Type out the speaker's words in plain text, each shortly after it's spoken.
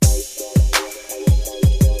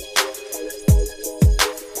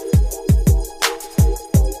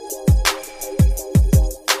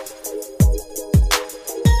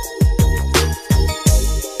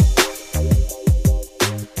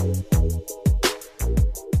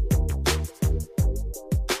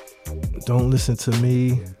Don't Listen to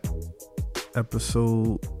Me,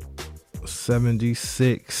 episode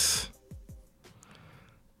 76.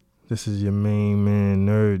 This is your main man,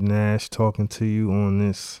 Nerd Nash, talking to you on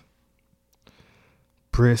this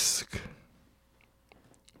brisk,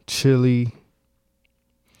 chilly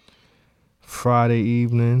Friday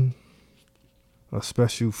evening. A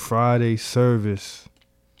special Friday service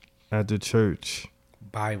at the church.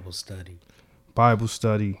 Bible study.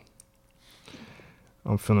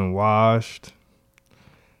 I'm feeling washed.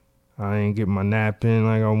 I ain't get my nap in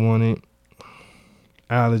like I wanted.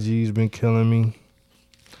 Allergies been killing me.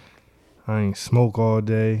 I ain't smoke all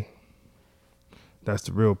day. That's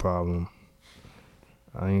the real problem.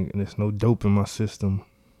 There's no dope in my system.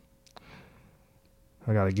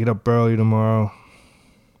 I gotta get up early tomorrow,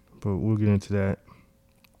 but we'll get into that.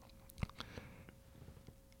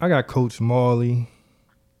 I got Coach Marley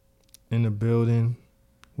in the building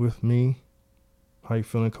with me. How you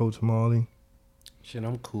feeling, Coach Marley? Shit,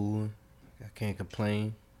 I'm cool. I can't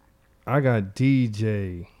complain. I got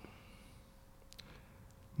DJ.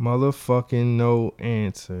 Motherfucking no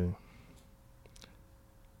answer.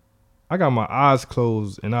 I got my eyes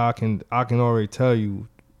closed and I can already tell you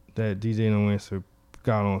that DJ No Answer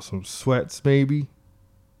got on some sweats, maybe.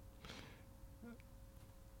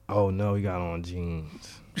 Oh no, he got on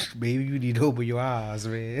jeans. Baby, you need to open your eyes,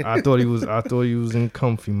 man. I thought he was in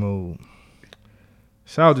comfy mode.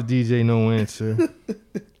 Shout out to DJ No Answer.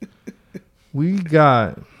 We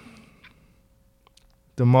got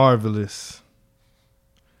the marvelous,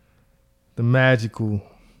 the magical,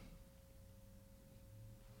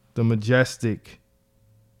 the majestic,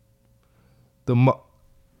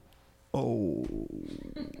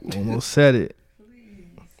 almost said it. Please.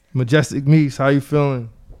 Majestic Meeks, how you feeling?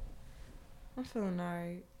 I'm feeling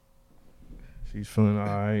alright. She's feeling all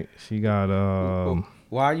right. She got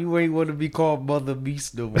Why you ain't want to be called Mother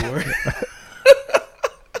Beast no more?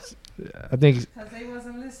 I think Because they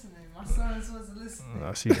wasn't listening. My sons wasn't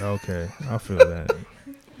listening. okay. I feel that.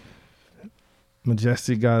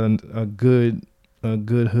 Majestic got a good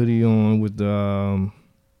hoodie on with the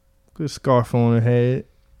good scarf on her head,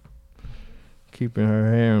 keeping her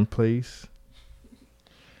hair in place.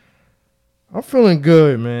 I'm feeling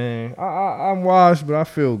good, man. I'm washed, but I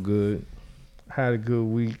feel good. Had a good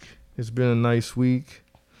week. It's been a nice week.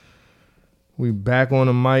 We back on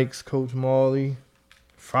the mics, Coach Marley.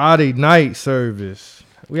 Friday night service.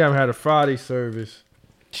 We haven't had a Friday service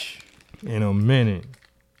in a minute.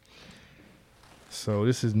 So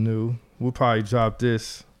this is new. We'll probably drop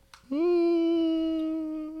this.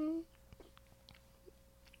 When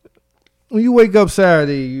you wake up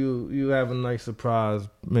Saturday, you have a nice surprise,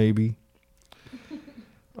 maybe.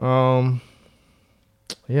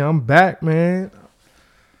 Yeah, I'm back, man.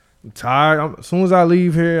 I'm tired. As soon as I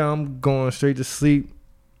leave here, I'm going straight to sleep.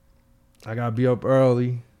 I gotta be up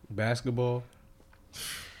early. Basketball?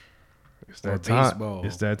 It's that baseball? time.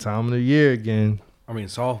 It's that time of the year again. I mean,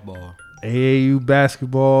 softball. AAU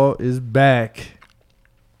basketball is back.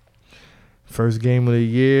 First game of the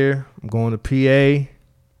year. I'm going to PA.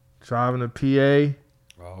 Driving to PA.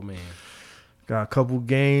 Oh, man. Got a couple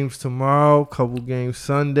games tomorrow, couple games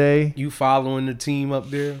Sunday. You following the team up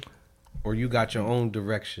there? Or you got your own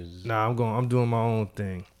directions? Nah, I'm doing my own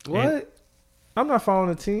thing. What? And I'm not following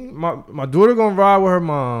the team. My daughter gonna ride with her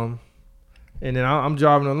mom, and then I'm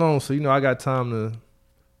driving alone. So I got time to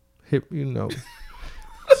hit,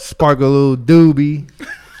 spark a little doobie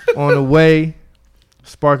on the way.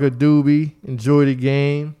 Spark a doobie. Enjoy the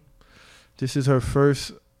game. This is her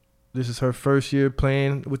first year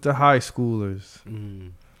playing with the high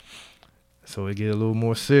schoolers. So it get a little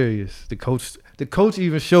more serious. The coach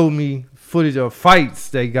even showed me footage of fights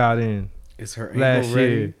they got in. Is her ankle last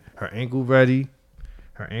ready? year. Her ankle ready.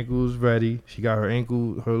 Her ankle is ready. She got her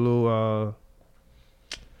little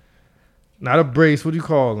not a brace. What do you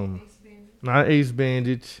call them? Not ace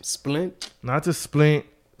bandage. Splint? Not the splint.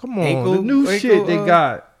 Come on, Ankle- the new shit they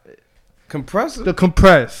got. Compressor? The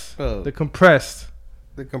compress. Oh. The compressed.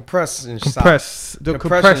 The compression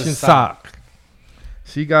Compression sock.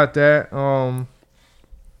 She got that.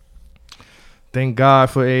 Thank God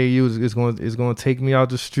for AAU. It's going to take me out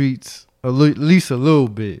the streets at least a little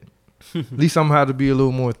bit. At least I'm gonna have to be a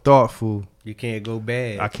little more thoughtful. You can't go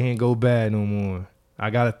bad. I can't go bad no more. I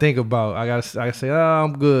gotta think about. I gotta say,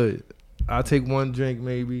 I'm good. I'll take one drink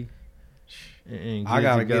maybe. And I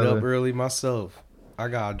gotta get up early myself. I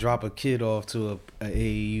gotta drop a kid off to a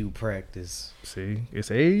AAU practice. See, it's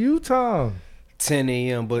AAU time. 10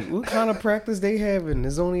 a.m. But what kind of practice they having?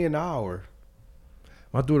 It's only an hour.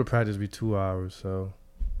 My daughter practice be 2 hours, so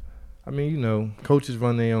I mean, coaches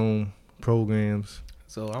run their own programs.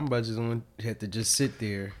 So I'm about to have to just sit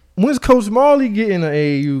there. When's Coach Marley getting an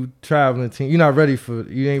AAU traveling team? You ain't ready for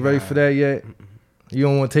that yet? You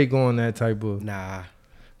don't want to take on that type of... Nah.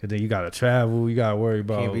 Cause then you got to travel. You got to worry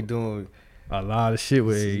about... Can't be doing... a lot of shit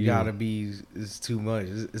with AAU. You gotta be... It's too much.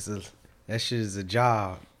 That shit is a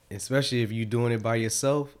job. Especially if you doing it by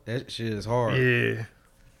yourself. That shit is hard. Yeah.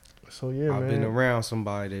 So, yeah, man. I've been around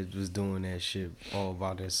somebody that was doing that shit all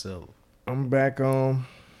by themselves. I'm back AAU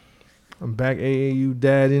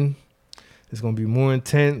dadding. It's going to be more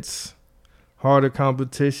intense. Harder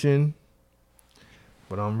competition.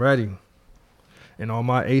 But I'm ready. And all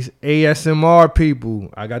my ASMR people,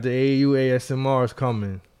 I got the AAU ASMRs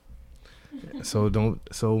coming. So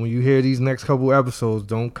when you hear these next couple episodes,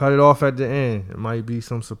 don't cut it off at the end. It might be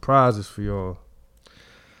some surprises for y'all.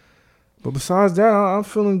 But besides that, I'm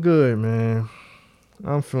feeling good, man.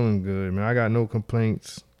 I got no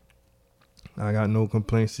complaints.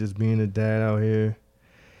 Just being a dad out here.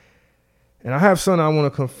 And I have something I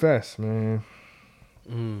want to confess, man.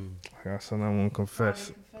 I got something I want to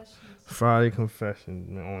confess. Friday confessions,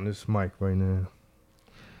 man, on this mic right now.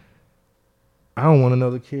 I don't want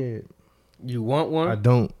another kid. You want one? I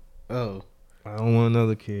don't. Oh. I don't want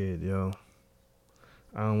another kid, yo.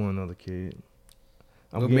 I don't want another kid.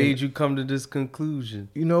 What made you come to this conclusion?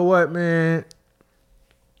 You know what, man?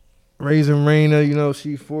 Raising Raina,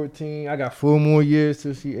 she's 14. I got 4 more years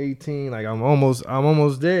till she 18. Like I'm almost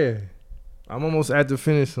there. I'm almost at the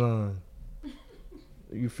finish line.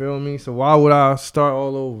 You feel me? So why would I start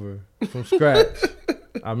all over from scratch?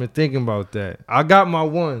 I've been thinking about that. I got my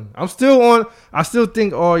one. I still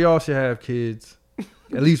think all y'all should have kids.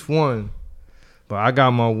 At least one. But I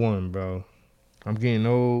got my one, bro. I'm getting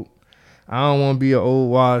old. I don't want to be an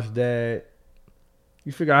old washed dad.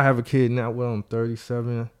 You figure I have a kid now, I'm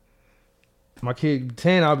 37. My kid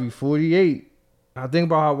 10, I'll be 48. I think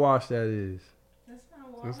about how washed that is. That's not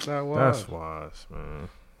washed. That's not washed. That's washed, man.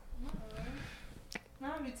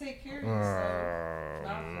 Now you take care of yourself.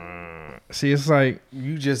 See, it's like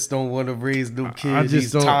you just don't want to raise no kids. I just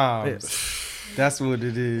these don't. Times. That's what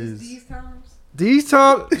it is. These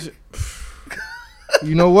times.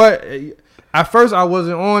 You know what? At first, I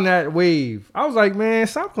wasn't on that wave. I was like, man,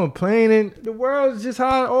 stop complaining. The world is just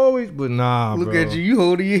how it always. But nah, Look bro. at you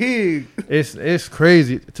holding your head. It's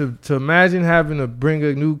crazy to imagine having to bring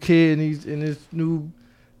a new kid in this new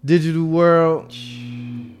digital world.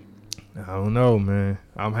 I don't know, man.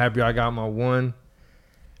 I'm happy I got my one.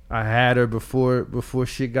 I had her before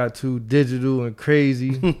shit got too digital and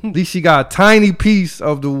crazy. At least she got a tiny piece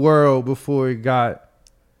of the world before she got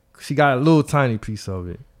a little tiny piece of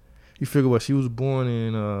it. You figure what? She was born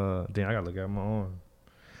in, damn, I gotta look at my arm.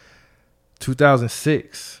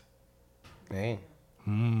 2006. Damn.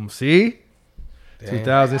 See? Damn.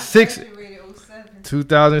 2006.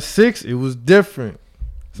 2006, it was different.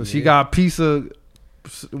 So she got a piece of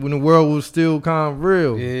when the world was still kind of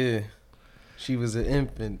real. Yeah. She was an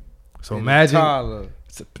infant. So imagine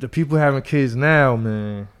the people having kids now,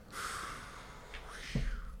 man.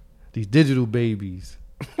 These digital babies.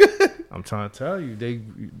 I'm trying to tell you, they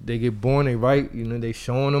get born, they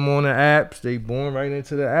showing them on the apps. They born right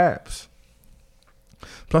into the apps.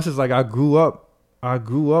 Plus, it's like I grew up with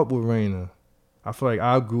Raina. I feel like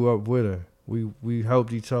I grew up with her. We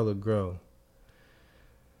helped each other grow.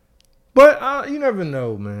 But you never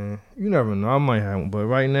know, man. You never know. I might have one, but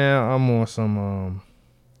right now I'm on some.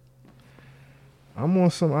 I don't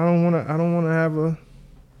want to have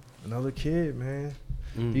another kid, man.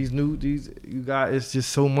 It's just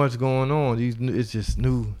so much going on. It's just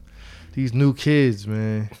new. These new kids,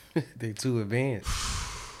 man. They too advanced.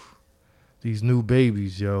 These new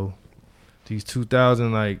babies, yo. These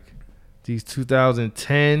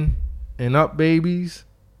 2010 and up babies.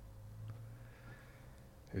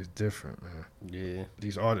 It's different, man. Yeah.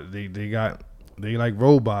 These they like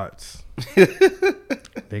robots.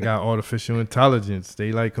 They got artificial intelligence.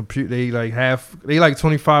 They like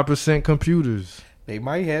 25% computers. They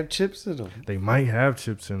might have chips in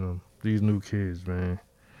them. These new kids, man.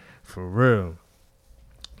 For real.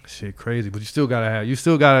 Shit crazy. But you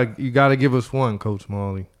gotta give us one, Coach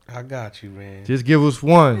Marley. I got you, man. Just give us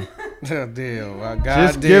one. Damn.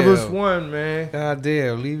 Give us one, man. God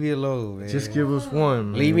damn, leave me alone, man. Just give us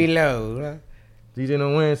one, man. Leave me alone. DJ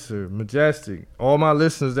No Answer, Majestic. All my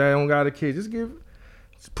listeners that don't got a kid, just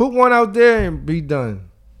put one out there and be done.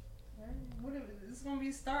 It's gonna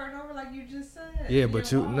be starting over like you just said. Yeah,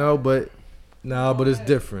 but but it's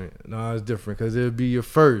different. No, it's different because it'll be your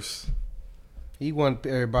first. He want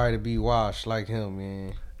everybody to be washed like him,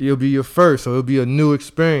 man. It'll be your first, so it'll be a new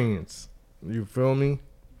experience. You feel me?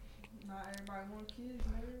 Not everybody want kids,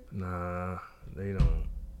 man. Nah, they don't.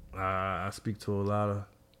 I speak to a lot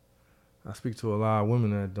I speak to a lot of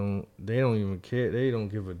women that they don't even care. They don't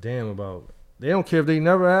give a damn about. They don't care if they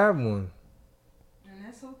never have one. And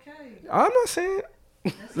that's okay. I'm not saying.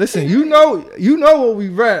 That's Listen, okay. you know what we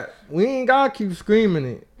rap. We ain't gotta keep screaming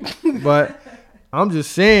it, but I'm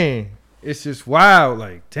just saying it's just wild.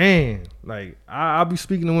 Like, damn. Like I'll be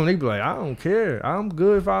speaking to women. They be like, I don't care. I'm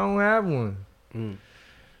good if I don't have one. Mm.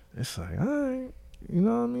 It's like, all right, you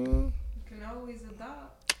know what I mean? You can always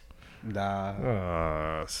adopt.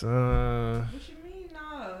 Nah. Son. What you mean,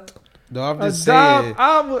 nah? No, I'm just saying.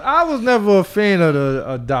 I was never a fan of the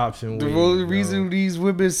adoption. The wave, only though. reason these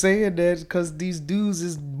women saying that is because these dudes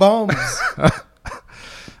is bums.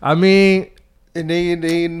 I mean, and they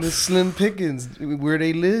in the slim pickings where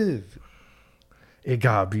they live. it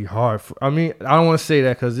gotta be hard. I mean, I don't want to say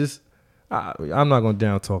that because I'm not gonna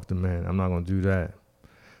down talk the man. I'm not gonna do that.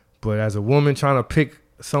 But as a woman trying to pick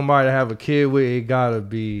somebody to have a kid with, it gotta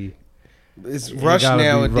be. It's It rush gotta be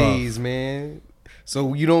nowadays, rough. man.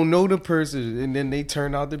 So you don't know the person, and then they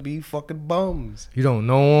turn out to be fucking bums. You don't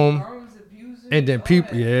know them, Arms, abusers, and then all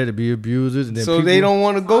people, that. to be abusers, and then So people, they don't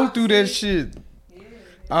want to go through that Toxic. shit. Yeah.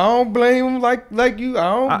 I don't blame them like you. I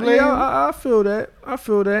don't blame them. I feel that. I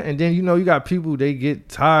feel that. And then you got people, they get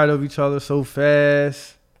tired of each other so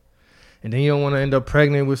fast, and then you don't want to end up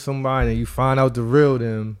pregnant with somebody, and you find out the real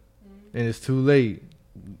them, and it's too late.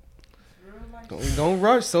 Real life. Don't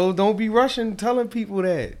rush. So don't be rushing telling people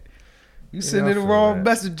that. You Yeah, sending I the feel wrong that.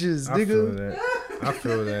 messages, I feel nigga. that. I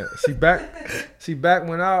feel that. See back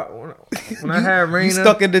when I had Raina. You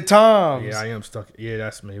stuck in the times. Yeah, I am stuck. Yeah,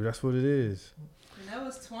 that's what it is. And that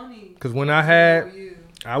was 20. Cause when I had, For you.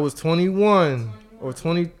 I was 21 or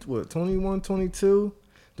 21, 22.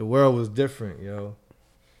 The world was different, yo.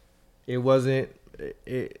 It wasn't.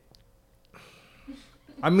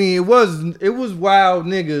 I mean, it was wild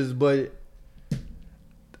niggas, but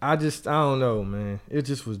I don't know, man. It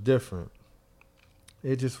just was different.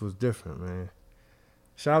 It just was different, man.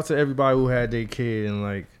 Shout out to everybody who had their kid in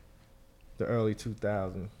like the early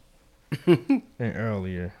 2000s and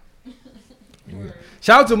earlier. Word.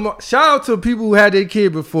 Shout out to people who had their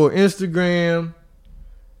kid before Instagram,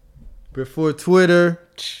 before Twitter.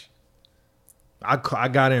 I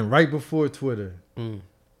got in right before Twitter. Mm.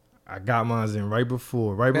 I got mine in right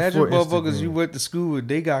before Imagine Instagram. motherfuckers you went to school with,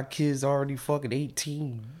 they got kids already fucking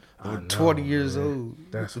 18 I or know, 20 years man. old.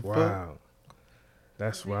 That's What the fuck? wild.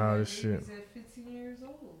 That's They wild had as shit. babies at 15 years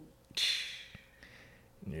old.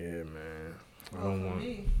 Yeah, man. I Well, don't for want.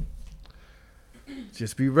 me.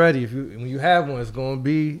 Just be ready. When you have one, it's gonna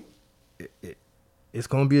be it's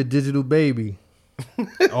gonna be a digital baby.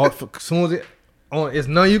 Soon as it's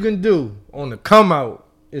nothing you can do on the come out.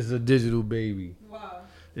 It's a digital baby. Wow.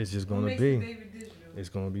 It's just What gonna makes be. the baby digital? It's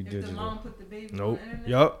gonna be If the digital. mom put the baby Nope. on the internet?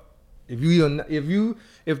 Yup.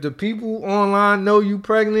 If the people online know you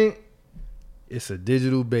pregnant, it's a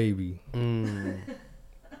digital baby. Mm.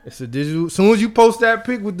 It's a digital. Soon as you post that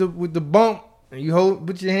pic with the bump and you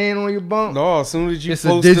put your hand on your bump. No, as soon as you It's a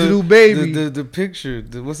post digital baby. the picture,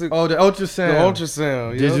 what's it? Oh, the the ultrasound.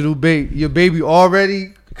 ultrasound. Digital baby. Your baby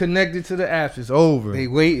already connected to the apps. It's over. They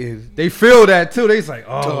waiting. They feel that too. They's like,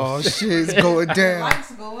 oh, Oh, shit, it's going The down.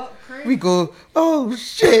 lights go up crazy. We go, oh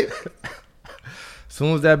shit.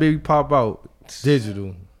 Soon as that baby pop out, it's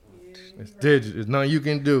digital. Yeah, It's digital. There's nothing you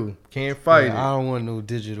can do. Can't fight Man, it. I don't want no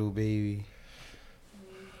digital baby.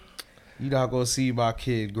 You not gonna see my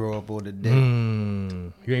kid grow up on the day.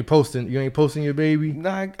 You ain't posting your baby.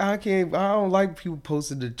 Nah, I can't. I don't like people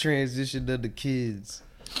posting the transition of the kids.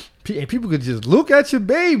 And people could just look at your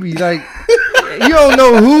baby. Like, you don't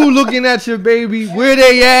know who looking at your baby, where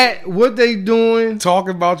they at, what they doing,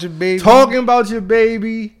 Talking about your baby. talking about your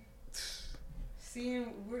baby. Seeing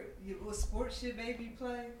what sports your baby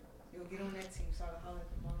play, you'll get on that team. So I'll holler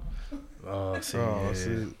at the mom. Oh, see, Oh,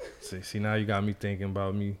 yeah. See, now you got me thinking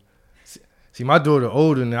about me. See, my daughter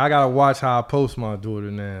older now. I gotta watch how I post my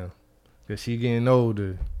daughter now, cause she getting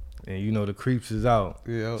older, and the creeps is out.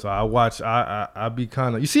 Yeah. So I watch. I be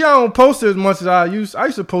kind of. You see, I don't post her as much as I used. I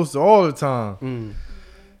used to post her all the time. Mm.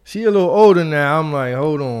 She a little older now. I'm like,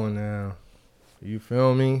 hold on now. You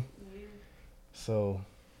feel me? So,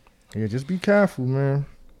 yeah, just be careful, man.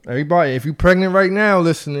 Everybody, if you pregnant right now,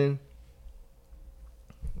 listening,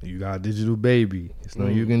 you got a digital baby. It's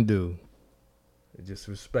nothing you can do. Just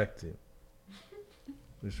respect it.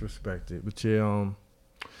 Just respect it. But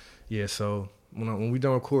yeah. So when we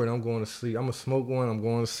done recording, I'm going to sleep. I'm gonna smoke one. I'm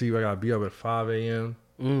going to sleep. I gotta be up at 5 a.m.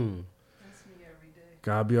 Mm. That's me every day.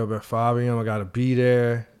 Gotta be up at 5 a.m. I gotta be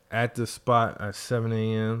there at the spot at 7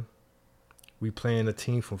 a.m. We playing a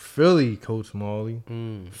team from Philly, Coach Marley.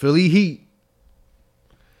 Mm. Philly Heat.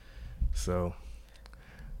 So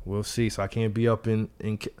we'll see. So I can't be up in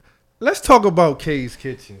let's talk about K's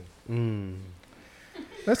Kitchen. Mm.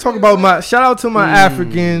 Let's talk about my shout out to my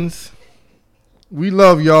Africans. We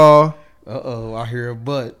love y'all. I hear a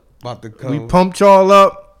butt about to come. We pumped y'all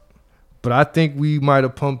up, but I think we might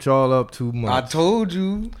have pumped y'all up too much. I told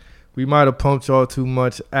you. We might have pumped y'all too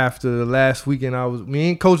much after the last weekend. Me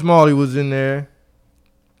and Coach Marley was in there.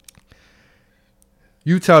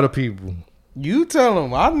 You tell the people. You tell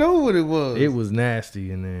them. I know what it was. It was nasty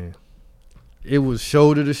in there. It was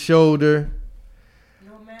shoulder to shoulder.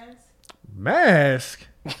 No mask? Mask?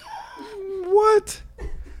 What?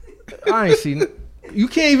 I ain't seen. You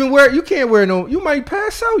can't even wear. You can't wear no. You might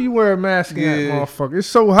pass out. You wear a mask in that motherfucker. It's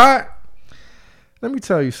so hot. Let me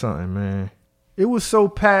tell you something, man. It was so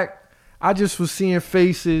packed. I just was seeing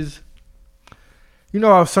faces. You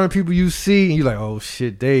know how certain people you see and you like, oh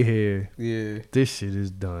shit, they here. Yeah. This shit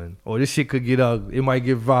is done. Or this shit could get ugly. It might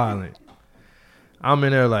get violent. I'm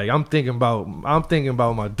in there like I'm thinking about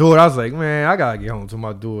my daughter. I was like, man, I gotta get home to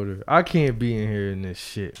my daughter. I can't be in here in this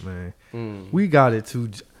shit, man. We got it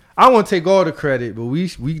too. I want to take all the credit, but we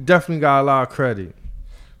definitely got a lot of credit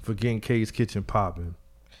for getting K's Kitchen popping.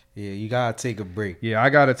 Yeah, you gotta take a break. Yeah,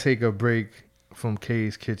 I gotta take a break from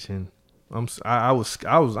K's Kitchen. I ain't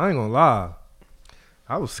gonna lie.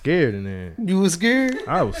 I was scared in there. You was scared?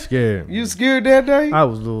 I was scared. You scared that day? I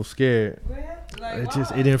was a little scared. Like,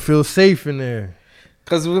 It didn't feel safe in there.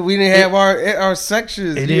 Cause we didn't have our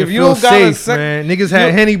sections. It didn't feel safe, man. Niggas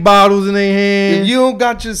had Henny bottles in their hand. If you don't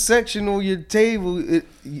got your section on your table,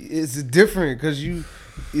 it's different. Cause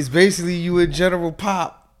it's basically you in general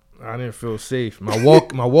pop. I didn't feel safe. My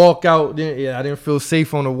walkout. I didn't feel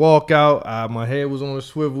safe on the walkout. My head was on a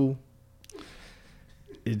swivel.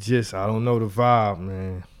 It just, I don't know the vibe,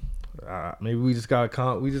 man. Maybe we just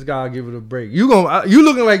gotta give it a break. You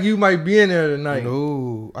looking like you might be in there tonight.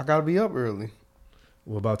 No, I gotta be up early.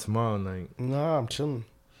 What about tomorrow night? Nah, I'm chilling.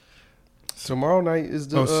 Tomorrow night is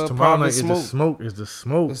the tomorrow night smoke. is the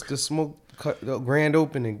smoke. It's the smoke grand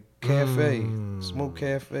opening cafe. Smoke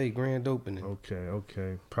cafe grand opening.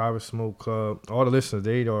 Okay. Private Smoke Club. All the listeners,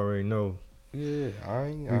 they already know. Yeah,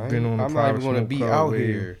 I'm not even gonna be out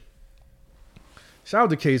here. Shout out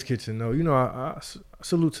to K's Kitchen, though. You know, I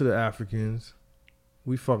salute to the Africans.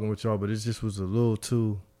 We fucking with y'all, but it just was a little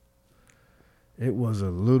too. It was a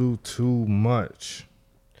little too much.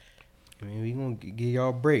 I mean, we gonna give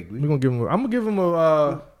y'all a break. We gonna give him. I'm gonna give him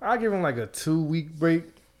a. I'll give him like a 2-week break,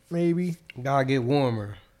 maybe. Gotta get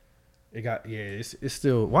warmer. It's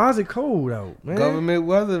still. Why is it cold out, man? Government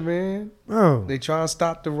weather, man. Bro, They trying to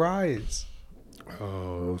stop the riots.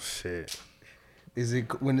 oh shit. Is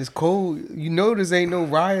it when it's cold? You know, there's ain't no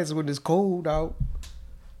riots when it's cold out.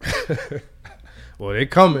 Well, they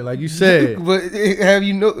coming, like you said. But have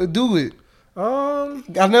you do it?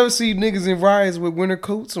 I never see niggas in riots with winter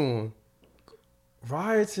coats on.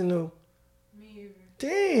 Riots in the. Me either.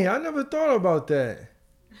 Dang, I never thought about that.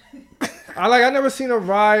 I never seen a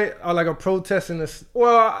riot or like a protest in this.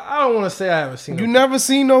 Well, I don't want to say I haven't seen. You never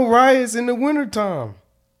seen no riots in the wintertime.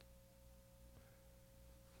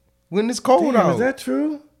 When it's cold out. Is that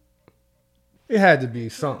true? It had to be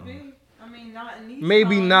something. I mean, not in these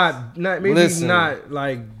Maybe times. not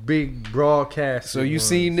like big broadcast. So you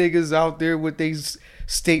see niggas out there with these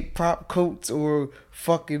state prop coats or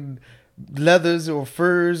fucking leathers or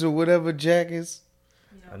furs or whatever jackets?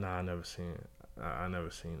 Nah, I never seen it. I never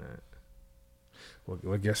seen that.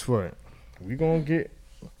 Well, guess what? We gonna get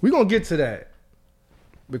to that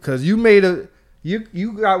because you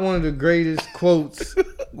got one of the greatest quotes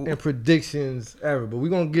and predictions ever. But we're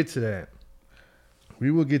gonna get to that.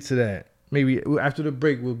 We will get to that. Maybe after the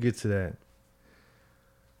break, we'll get to that.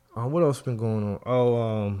 What else been going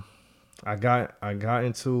on? I got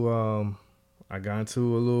into a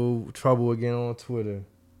little trouble again on Twitter.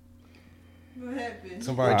 What happened?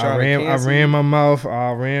 Somebody trying to cancel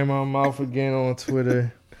I ran my mouth again on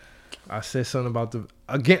Twitter. I said something about the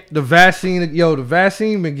vaccine. Yo, the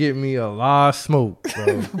vaccine been getting me a lot of smoke,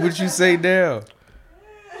 bro. What you say now?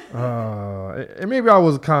 And maybe I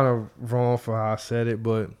was kind of wrong for how I said it,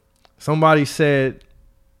 but somebody tweeted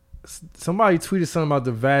something about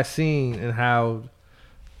the vaccine and how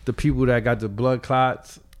the people that got the blood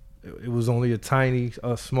clots, it was only a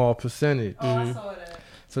small percentage. Oh, I saw that.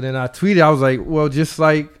 So then I tweeted, I was like, well, just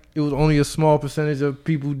like it was only a small percentage of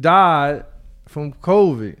people died from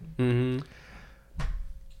COVID. Mm-hmm.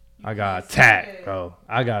 I got attacked, bro.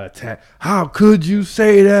 How could you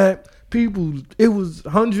say that? People, it was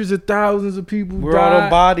hundreds of thousands of people Where died. all the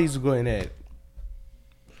bodies going at?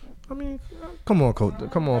 I mean, come on, Coach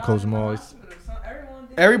Marley. Everyone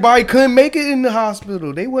Everybody couldn't make it in the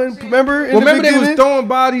hospital. They wouldn't remember. In Well, the remember they was beginning? throwing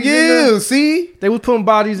bodies. Yeah, see. They was putting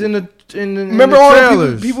bodies in the Remember in the all the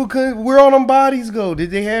trailers. people couldn't. Where all them bodies go?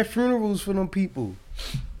 Did they have funerals for them people?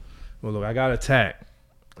 Well, look, I got attacked.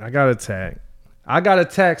 I got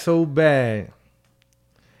attacked so bad.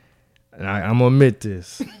 And I'm gonna admit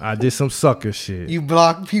this. I did some sucker shit. You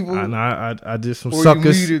blocked people. I did some Or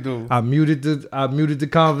suckers. you muted them. I muted the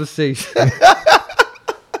conversation.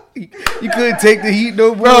 You couldn't take the heat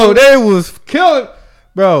no more. Bro, they was killing.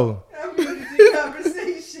 Bro, I'm gonna do the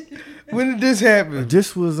conversation. When did this happen?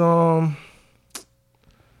 this was oh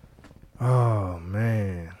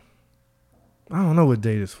man, I don't know what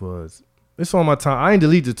day this was. It's on my time. I ain't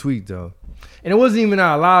delete the tweet though, and it wasn't even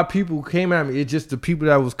a lot of people who came at me. It's just the people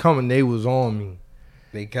that was coming. They was on me.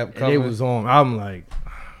 They kept And coming. they was on. I'm like,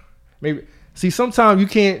 maybe. See, sometimes you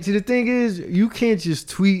can't. See, the thing is, you can't just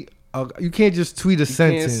tweet. You can't just tweet a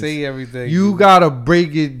sentence. Can't say everything. You gotta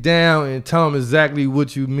break it down and tell them exactly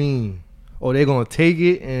what you mean, or they're gonna take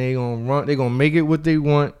it and they gonna run. They're gonna make it what they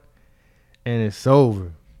want, and it's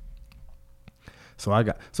over.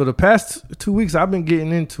 So the past 2 weeks I've been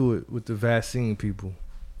getting into it with the vaccine people,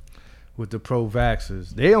 with the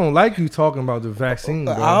pro-vaxxers. They don't like you talking about the vaccine,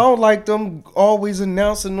 bro. I don't like them always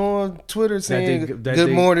announcing on Twitter saying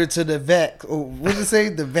good morning to the vax. Or what does it say?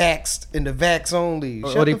 The vaxxed and the vax only.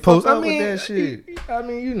 Shut Or they the post. fuck I up mean, with that shit. I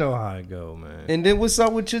mean, you know how it go, man. And then what's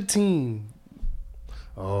up with your team?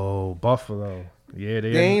 Oh, Buffalo. Yeah,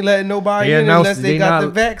 They ain't letting nobody they in announced unless they they got not- the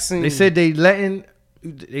vaccine. They said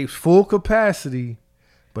they full capacity,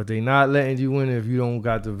 but they not letting you in if you don't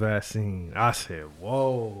got the vaccine. I said,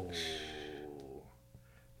 whoa,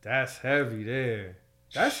 that's heavy there.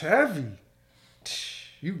 That's heavy.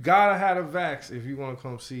 You gotta have a vax if you want to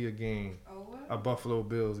come see a game, Oh, what? a Buffalo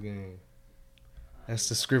Bills game. That's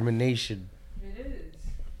discrimination. It is.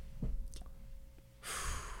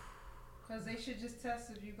 Because they should just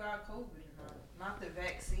test if you got COVID or not the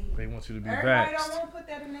vaccine. They want you to be Everybody vaxxed. don't want to put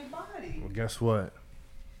that in their body. Well, guess what?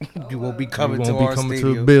 You won't be You coming won't to be our coming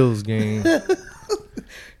stadium. to the Bills game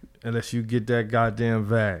unless you get that goddamn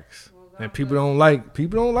vax. And people don't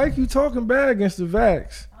like you talking bad against the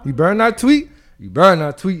vax. You better not tweet. You better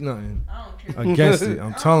not tweet nothing I don't care. against it. I'm I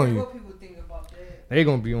don't telling care you, what people think about that. they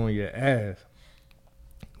gonna be on your ass.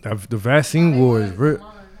 The vaccine war is real.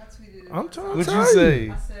 I'm trying to What'd tell you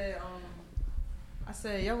you. say? I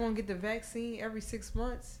said, y'all want to get the vaccine every 6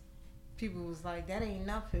 months? People was like, that ain't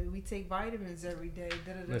nothing. We take vitamins every day.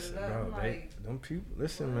 Listen, I'm bro, like, them people.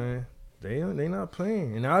 Listen, man. They not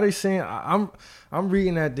playing, and now they saying I'm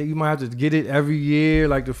reading that you might have to get it every year,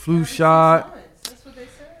 like the flu every 6 shot. months. That's what they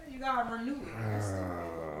said. You gotta renew it. That's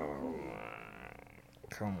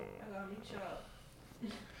Come on. I gotta reach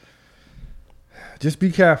out. Just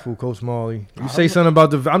be careful, Coach Marley. You say something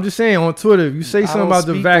about the. I'm just saying on Twitter. If you say I something don't about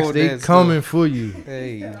the speak vax, on they that coming for you.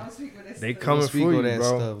 Hey, I don't speak with that They stuff. coming don't speak for on you, that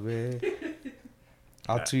bro. stuff, man.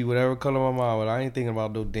 I'll tweet whatever color my mind, but I ain't thinking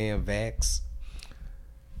about no damn vax.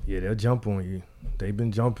 Yeah, they'll jump on you. They've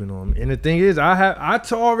been jumping on me. And the thing is,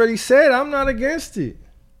 already said I'm not against it.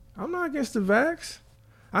 I'm not against the vax.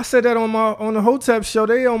 I said that on the Hotep show.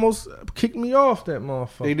 They almost kicked me off that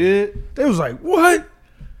motherfucker. They did? They was like, what?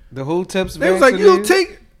 The whole Hoteps They was like, you'll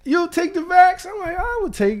vaccinated? take the vax. I'm like, I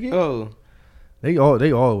would take it. Oh. They all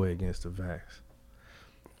the way against the vax.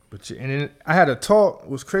 And then I had a talk. It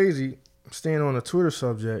was crazy. Staying on the Twitter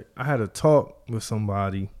subject, I had a talk with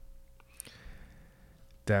somebody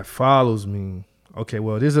that follows me. Okay,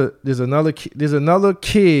 well, there's another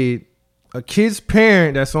kid, a kid's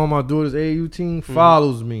parent that's on my daughter's AAU team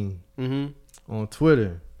follows me on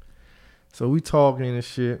Twitter. So we talking and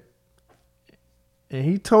shit, and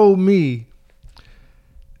he told me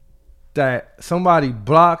that somebody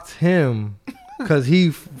blocked him because he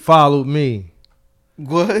followed me.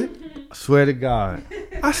 What? I swear to God.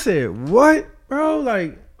 I said, what, bro?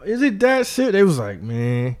 Like, is it that shit? They was like,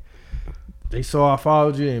 man, they saw I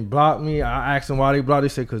followed you and blocked me. I asked them why they blocked. They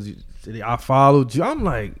said, because I followed you. I'm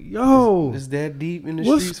like, yo, Is that deep in the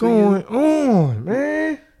what's streets? for you? going on,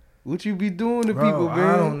 man? What you be doing to Bro, people, man?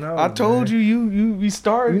 I don't know, I told man. you be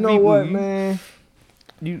starting. You know people. what, man?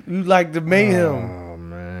 You like the mayhem. Oh,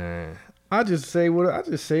 man. I just say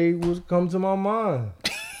what comes to my mind.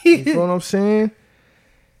 You know what I'm saying?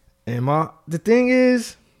 And the thing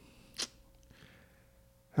is,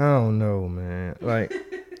 I don't know, man. Like,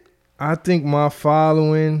 I think my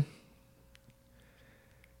following,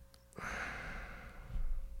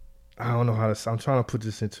 I don't know how to. I'm trying to put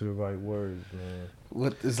this into the right words, man.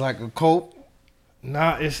 What is like a cult?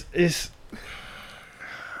 Nah, it's.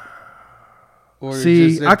 Or See,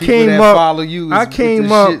 just that I people came that up. Follow you I is came with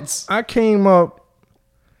the up. shits? I came up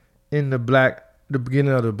in the black the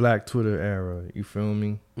beginning of the Black Twitter era. You feel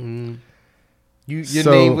me? Mm-hmm. Your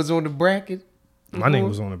name was on the bracket? My name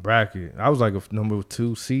was on the bracket. I was like a number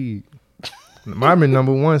 2 seed. Might have been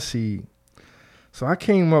number 1 seed. So I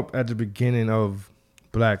came up at the beginning of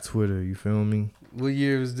Black Twitter. You feel me? What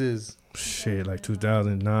year was this? Shit, like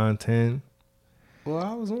 2009, 10. Well,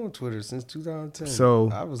 I was on Twitter since 2010.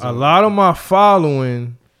 So a lot of my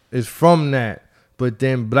following is from that. But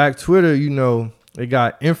then Black Twitter, you know, it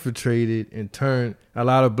got infiltrated and turned. A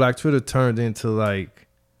lot of Black Twitter turned into like,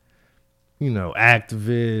 you know,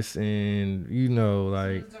 activists and, you know,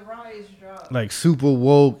 like super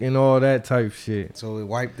woke and all that type shit. So it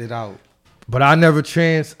wiped it out. But I never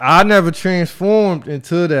transformed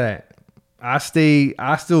into that. I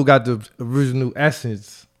still got the original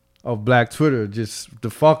essence of Black Twitter, just the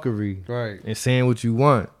fuckery, right, and saying what you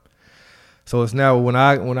want. So it's now when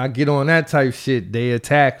I get on that type shit, they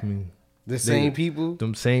attack me.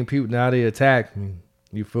 Them same people now they attack me.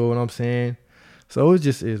 You feel what I'm saying? So it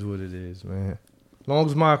just is what it is, man. Long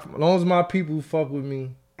as my people fuck with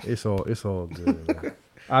me, it's all good. Man.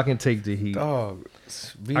 I can take the heat. Dog,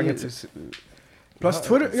 plus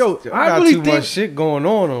Twitter, I got really too think much shit going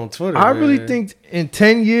on Twitter. I really think in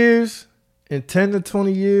 10 years, in 10 to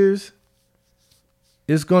 20 years,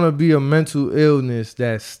 it's gonna be a mental illness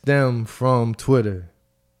that stem from Twitter.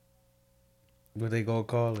 What they gonna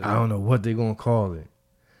call it? I don't know what they gonna call it,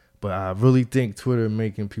 but I really think Twitter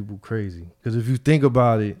making people crazy. Because if you think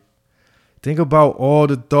about it, think about all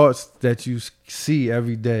the thoughts that you see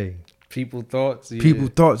every day. People thoughts. Yeah. People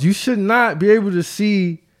thoughts. You should not be able to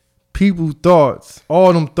see people thoughts,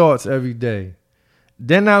 all them thoughts every day.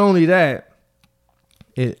 Then not only that,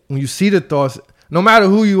 when you see the thoughts, no matter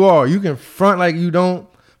who you are, you can front like you don't,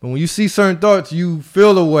 but when you see certain thoughts, you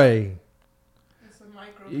feel a way. It's a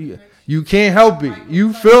micro you can't help it.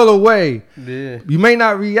 You feel a way. Yeah. You may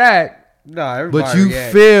not react, everybody but you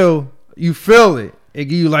react. feel it. It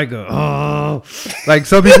give you like a like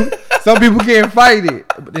some people can't fight it,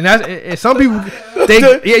 and some people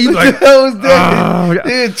you like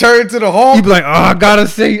Then turn to the hall. You be like, I gotta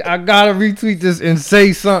retweet this and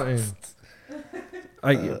say something.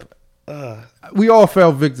 Like we all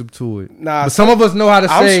fell victim to it. Nah, but some of us know how to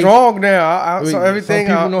say. I'm strong now. So everything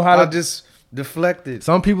some people know how to just deflect it.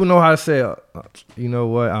 Some people know how to say, you know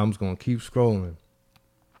what? I'm just gonna keep scrolling.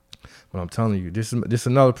 But I'm telling you, this is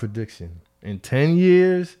another prediction. In 10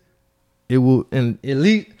 years, it will, and at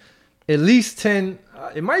least 10.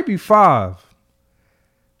 It might be 5.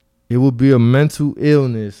 It will be a mental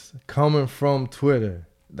illness coming from Twitter,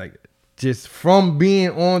 like. Just from being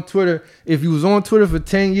on Twitter. If you was on Twitter for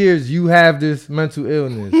 10 years, you have this mental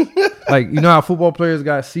illness. Like, you know how football players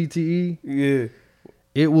got CTE? Yeah.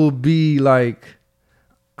 It will be like,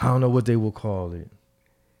 I don't know what they will call it.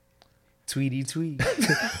 Tweety tweet.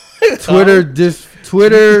 Twitter.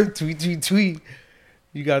 Tweet.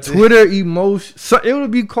 You got Twitter emotion. So it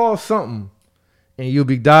would be called something. And you'll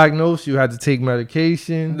be diagnosed. You have to take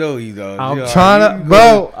medication. No, you don't. I'm trying to,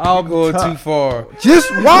 bro. I'm going too far.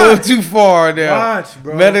 Just watch. Going too far now. Watch,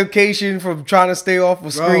 bro. Medication from trying to stay off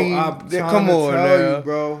a screen. Come on, now. You,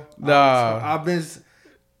 bro. Nah. This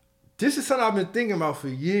is something I've been thinking about for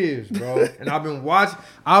years, bro. And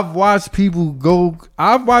I've watched people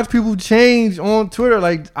change on Twitter.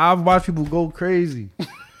 Like, I've watched people go crazy.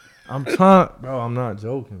 I'm not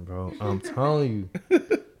joking, bro. I'm telling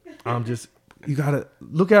you. You gotta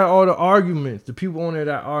look at all the arguments, the people on there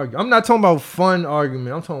that argue. I'm not talking about fun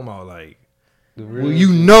argument. I'm talking about like,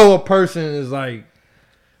 you know, a person is like,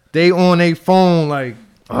 they on their phone like,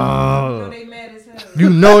 they mad as hell.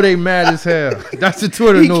 You know they mad as hell. That's the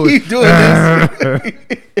Twitter noise. Keep doing this.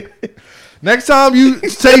 Next time you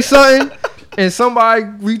say something and somebody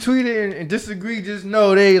retweet it and disagree, just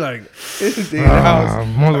know they like,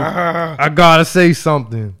 I gotta say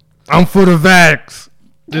something. I'm for the vax.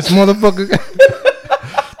 This motherfucker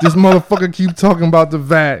keep talking about the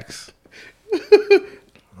vax.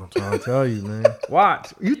 I'm trying to tell you, man.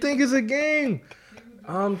 Watch. You think it's a game?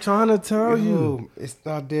 I'm trying to tell you. It's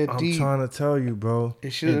not that deep. I'm trying to tell you, bro.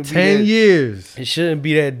 It shouldn't be 10 years. It shouldn't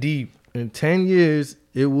be that deep. In 10 years,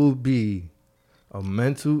 it will be a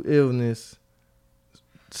mental illness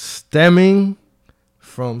stemming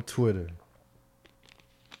from Twitter.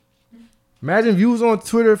 Imagine if you was on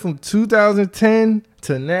Twitter from 2010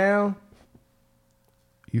 to now,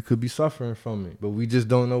 you could be suffering from it. But we just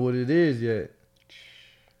don't know what it is yet.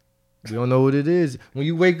 We don't know what it is. When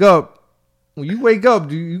you wake up, do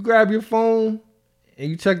you grab your phone and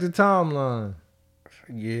you check the timeline?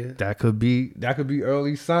 Yeah. That could be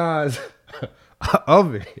early signs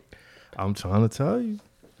of it. I'm trying to tell you.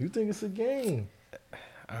 You think it's a game.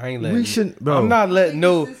 I ain't letting. We should, bro. I'm not letting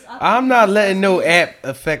no. I think I'm not it's letting no just- app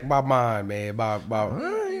affect my mind, man. About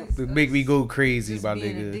It's to make me go crazy, just my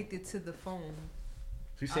being nigga. addicted to the phone.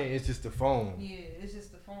 She's saying it's just the phone. Yeah, it's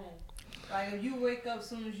just the phone. Like if you wake up,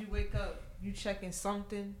 soon as you wake up, you checking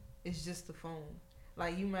something. It's just the phone.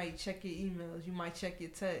 Like you might check your emails, you might check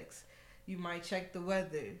your texts, you might check the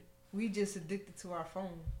weather. We just addicted to our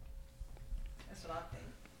phone. That's what I think.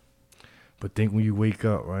 But think when you wake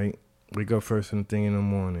up, right? Wake up first thing in the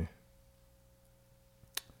morning.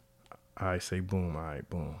 I say boom, all right,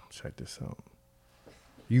 boom. Check this out.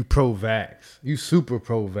 You pro-vax. You super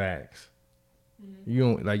pro-vax. You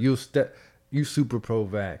don't like you super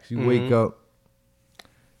pro-vax. You wake up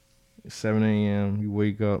 7 a.m. You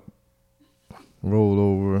wake up, roll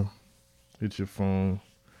over, hit your phone.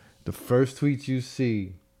 The first tweet you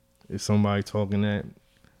see is somebody talking that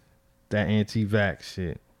anti-vax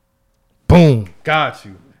shit. Boom, got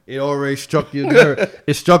you. It already struck your nerve.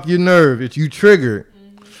 It struck your nerve. It's you triggered.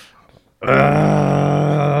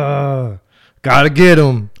 Gotta get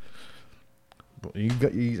him. You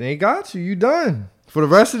ain't got you. You done. For the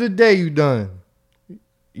rest of the day, you done.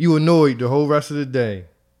 You annoyed the whole rest of the day.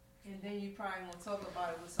 And then you probably gonna talk about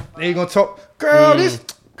it with somebody. They gonna talk, girl, this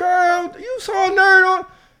girl, you saw a nerd on.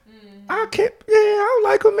 I can't, I don't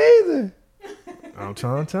like him either. I'm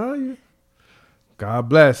trying to tell you. God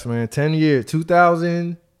bless, man. 10 years,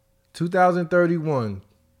 2031,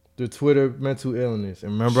 the Twitter mental illness.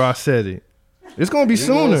 And remember I said it. It's going to be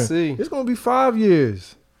sooner. It's going to be 5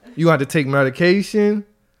 years. You have to take medication.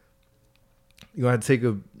 You have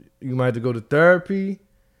to you might have to go to therapy.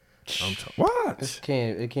 Watch.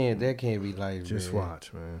 That can't be life. Just man.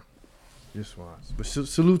 watch, man. Just watch. But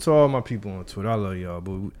salute to all my people on Twitter. I love y'all,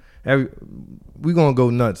 but we gonna go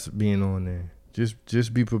nuts being on there.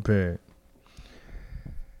 Just be prepared.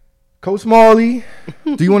 Coach Marley,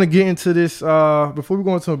 do you want to get into this before we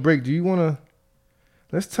go into a break? Do you want to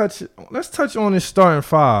let's touch on this starting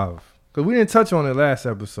five, because we didn't touch on it last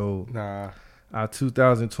episode. Nah. Our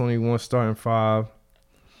 2021 starting five.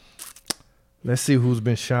 Let's see who's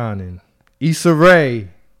been shining. Issa Rae,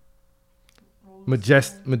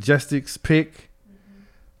 Majestic's pick,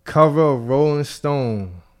 cover of Rolling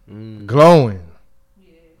Stone, glowing.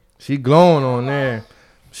 Yeah. She glowing on there,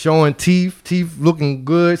 showing teeth looking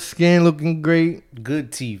good, skin looking great.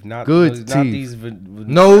 Good teeth, not Good not teeth. these.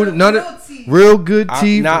 No, none of teeth. real good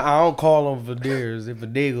teeth. I don't call them veneers. They're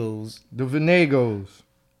venegos. The Venegos.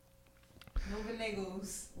 No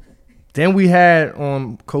Venegos. Then we had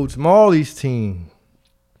on Coach Marley's team,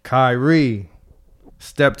 Kyrie.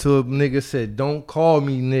 Stepped to a nigga, said, "Don't call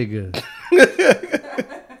me nigga.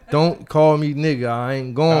 Don't call me nigga. I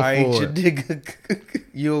ain't going I for ain't your it." nigga.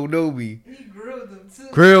 You don't know me. He grilled them too.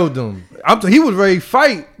 Grilled him. He was ready to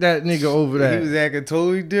fight that nigga over that. He was acting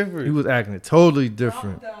totally different. He was acting totally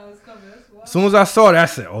different. Lockdown was coming. That's why. As soon as I saw that, I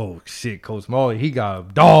said, "Oh shit, Coach Marley, he got a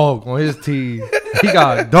dog on his team. He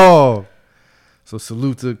got a dog." So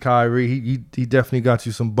salute to Kyrie. He definitely got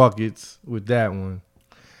you some buckets with that one.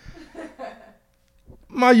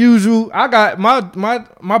 My usual, I got my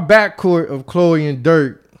backcourt of Chloe and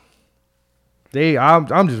Dirk.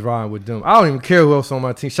 I'm just riding with them. I don't even care who else on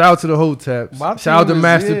my team. Shout out to the Hoteps. My Shout out to team is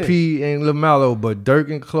Master it. P and LaMelo, but Dirk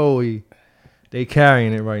and Chloe, they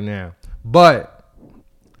carrying it right now. But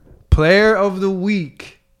player of the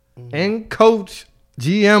week and coach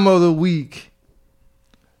GM of the week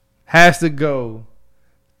has to go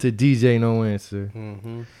to DJ No Answer.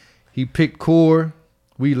 Mm-hmm. He picked Core.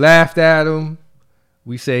 We laughed at him.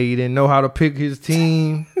 We say he didn't know how to pick his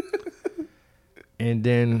team. And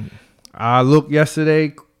then I looked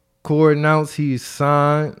yesterday. Core announced he's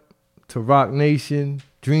signed to Rock Nation,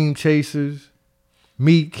 Dream Chasers,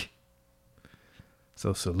 Meek.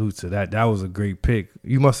 So salute to that. That was a great pick.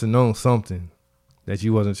 You must have known something that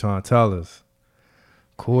you wasn't trying to tell us.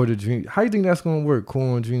 Core to Dream. How you think that's going to work,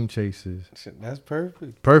 Core and Dream Chasers? That's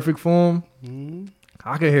perfect. Perfect for him? Mm-hmm.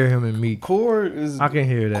 I can hear him and Meek. Core is. I can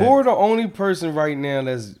hear that. Core, the only person right now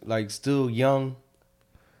that's like still young,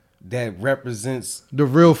 that represents The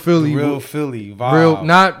real Philly. the real Philly vibe. Real,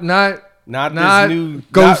 not not not this new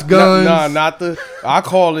Ghost Guns. Not the. I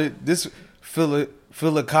call it this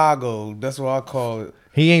Philicago. That's what I call it.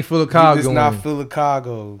 he ain't full of Chicago. It's not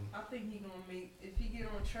Philicago. I think he gonna make, if he get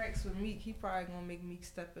on tracks with Meek, he probably gonna make Meek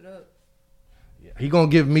step it up. He gonna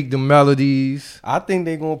give Meek the melodies. I think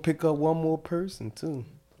they gonna pick up one more person too.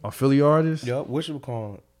 A Philly artist. Yup, what you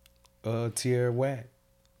call it? Tierra Whack.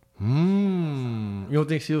 You don't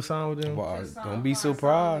think she'll sign with them? Well, Just don't be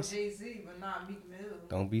surprised. Jay-Z, but not Meek Mill.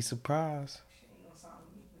 Don't be surprised. She ain't gonna sign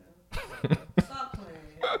with Meek Mill. Stop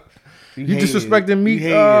playing. You hating. disrespecting Meek, You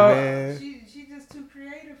hating, man. She just too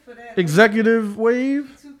creative for that. Executive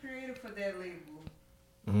wave. She too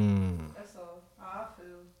That's all. How I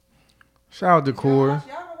feel. Shout out to Core. Y'all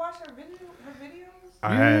ever watch her videos?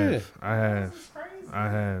 I This have. is crazy.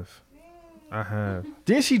 I have.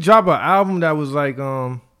 Didn't she drop an album that was like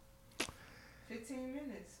 15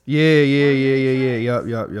 minutes. Yeah.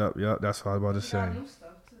 Yup. That's what I was about to She say. got new stuff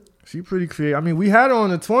too. She pretty creative. I mean, we had her on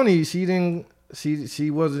the 20. She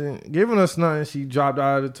wasn't giving us nothing. She dropped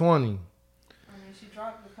out of the 20. I mean, she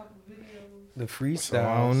dropped a couple videos. The freestyle. So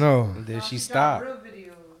I don't know. And then No, she dropped stopped. real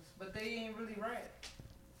videos, but they ain't really rap.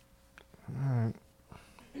 All right.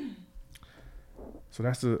 So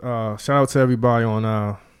that's the shout out to everybody on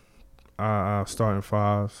our starting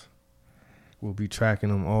fives. We'll be tracking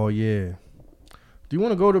them all year. Do you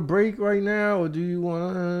want to go to break right now, or do you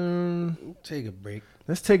want to? Take a break.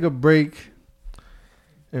 Let's take a break,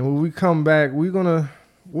 and when we come back, we're gonna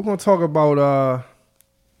talk about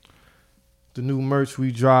the new merch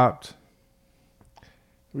we dropped.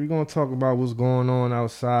 We're gonna talk about what's going on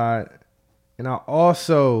outside, and I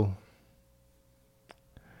also,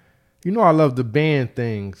 you know, I love to ban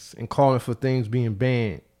things and calling for things being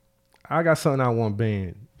banned. I got something I want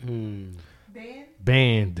banned. Band?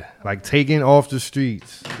 Banned, like taken off the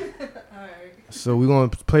streets. Alright. So we're gonna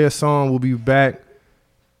play a song. We'll be back.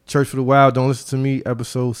 Church for the Wild, Don't Listen to Me,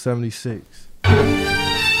 episode 76. Y'all,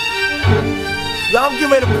 I'm getting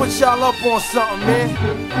ready to put y'all up on something, man.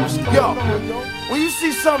 Yo, when you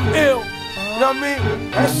see something ill, you know what I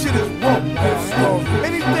mean? That shit is woke.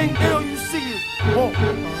 Anything ill you see is woke.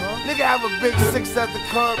 Nigga have a big 6 at the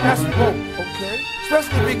curb, that's woke. Okay.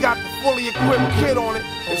 Especially if he got the fully equipped kid on it,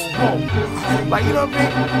 it's woke. Like, you know what I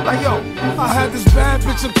mean? Like, yo, I had this bad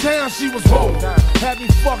bitch in town, she was woke. Had me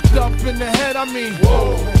fucked up in the head, I mean.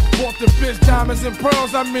 Bought the bitch diamonds and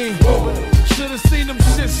pearls, I mean. Should've seen them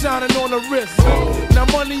shit shining on the wrist. Now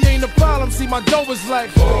money ain't a problem, see my dough is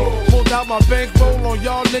like. Pulled out my bankroll on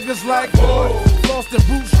y'all niggas like. Lost the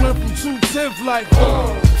boot strip from 210 like.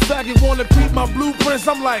 Faggot wanna peep my blueprints,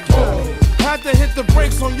 I'm like. Had to hit the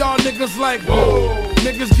brakes on y'all niggas like.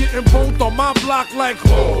 Niggas getting both on my block like.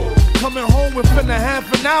 Coming home within a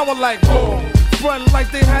half an hour like. Front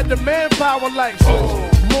like they had the manpower like.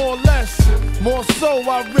 More or less. More so,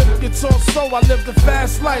 I rip your torso, I live the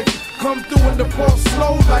fast life. Come through in the port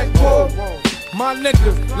slow like whoa. My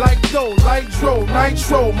niggas like dough, like dro,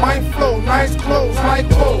 nitro, my flow, nice clothes like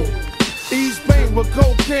whoa. Ease pain with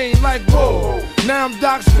cocaine like whoa. Now I'm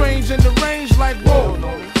Doc Strange in the range like whoa.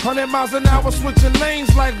 100 miles an hour switching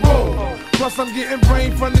lanes like whoa. Plus I'm getting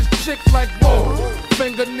brain from this chick like whoa.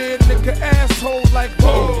 Finger near nigga asshole like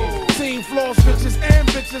whoa. Team floors bitches and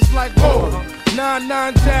bitches like whoa.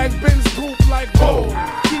 9-9 Jag Benz coupe like whoa.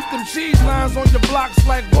 Keep them cheese lines on your blocks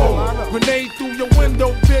like whoa. Grenade through your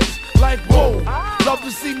window bitch like whoa. Love to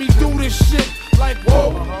see me do this shit like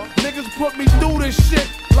whoa. Niggas put me through this shit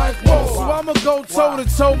like whoa. So I'ma go toe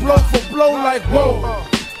to toe, blow for blow like whoa.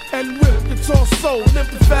 And whip your torso, live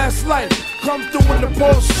the fast life. Come through in the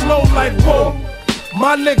ball slow like whoa.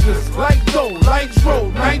 My niggas like dough, like dro,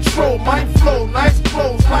 nitro, my flow, nice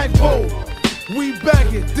clothes like whoa. We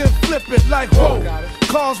bag it, then flip it like whoa.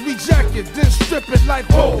 Cars we jack it, then strip it like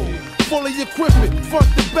whoa. Fully equipped, front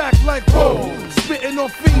to back like whoa. Spitting on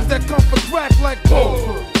fiends that come for crack like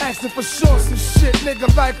whoa. Asking for shorts and shit,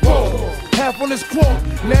 nigga like whoa. Half on this quote,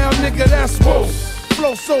 now nigga that's whoa.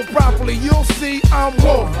 Flow so properly, you'll see I'm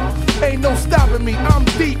whoa. Ain't no stopping me, I'm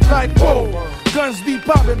deep like whoa. Guns be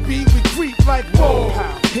popping, we creep like whoa.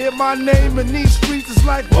 Hear my name in these streets, it's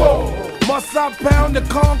like whoa. Must I pound the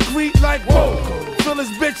concrete like whoa. Fill his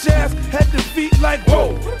bitch ass, head to feet like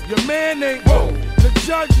whoa. Your man ain't whoa. The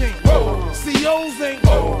judge ain't whoa. COs ain't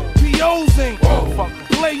whoa. POs ain't whoa.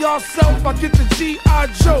 Play yourself, I get the G.I.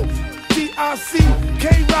 Joe. DIC,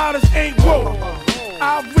 K-Riders ain't whoa.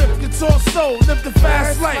 I rip your torso, live the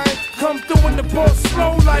fast life. Come through in the port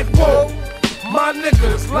slow like whoa. My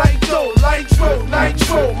niggas like dough, like dro,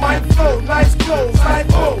 nitro, my flow, nice clothes like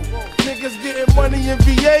whoa. Niggas getting money in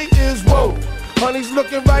VA is whoa. Honey's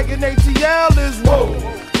looking right in ATL is whoa.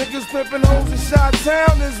 Niggas flipping hoes in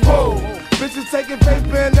Chi-Town is whoa. Bitches taking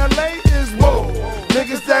paper in LA is whoa.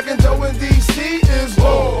 Niggas stacking dough in DC is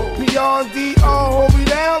whoa. PR and DR hold me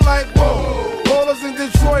down like whoa. Ballers in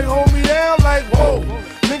Detroit hold me down like whoa.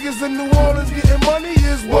 Niggas in New Orleans getting money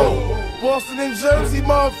is whoa. Boston and Jersey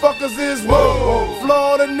motherfuckers is whoa.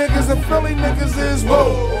 Florida niggas and Philly niggas is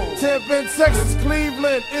whoa. Tampa and Texas,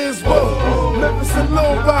 Cleveland is whoa. Memphis and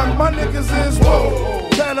Little Rock, my niggas is whoa.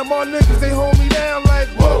 Panama niggas, they hold me down like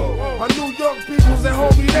whoa. My New York peoples, they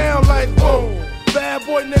hold me down like whoa. Bad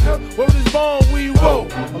boy nigga, where this bone we whoa.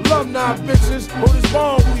 Alumni bitches, where this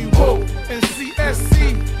bone we whoa. And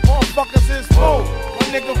CSC, motherfuckers is whoa. My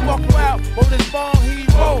nigga fuck out, where this bone he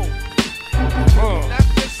whoa. That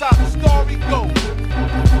bitch That's how the story goes.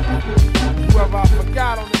 Whoever I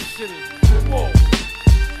forgot on this shit is whoa.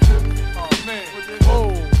 Oh man, whoa.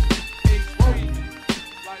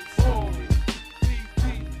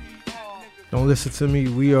 Don't listen to me.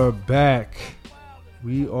 We are back.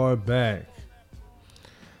 We are back.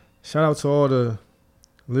 Shout out to all the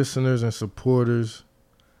listeners and supporters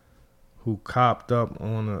who copped up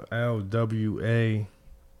on the LWA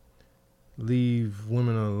Leave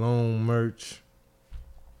Women Alone merch.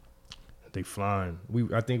 They flying.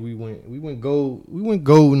 I think we went gold. We went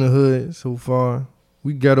gold in the hood so far.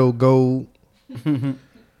 We ghetto gold.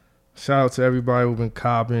 Shout out to everybody who's been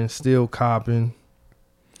copping, still copping.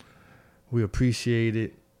 We appreciate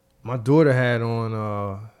it. My daughter had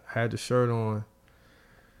the shirt on,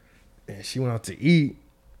 and she went out to eat,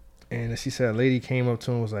 and she said a lady came up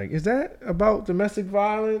to her and was like, "Is that about domestic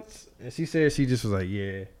violence?" And she said she just was like,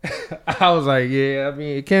 "Yeah." I was like, "Yeah, I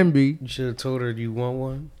mean, it can be. You should have told her you want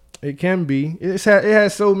one. It can be. It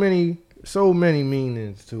has so many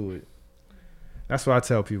meanings to it. That's why I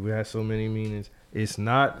tell people it has so many meanings. It's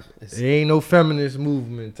not. It ain't no feminist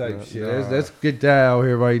movement type shit. Nah. Let's get that out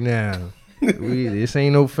here right now. This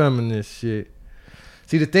ain't no feminist shit.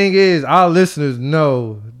 See, the thing is, our listeners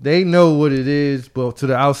know what it is, but to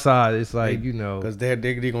the outside, it's like, because they're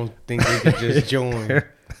gonna think they could just join.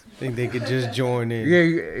 Think they could just join in. Yeah,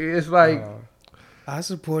 it's like I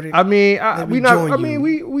support it. I mean,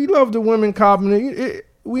 we love the women copping.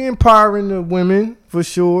 We empowering the women for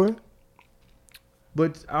sure.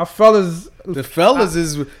 But our fellas, the fellas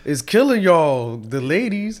is killing y'all. The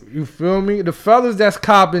ladies, you feel me? The fellas that's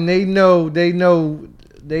copping, they know what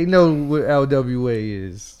LWA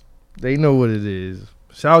is. They know what it is.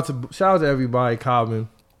 Shout out to everybody copping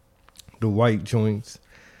the white joints.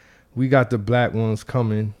 We got the black ones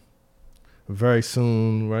coming very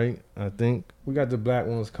soon, right? I think we got the black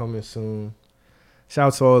ones coming soon. Shout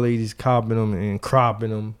out to all ladies copping them and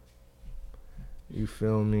cropping them. You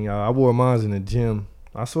feel me? I wore mine in the gym.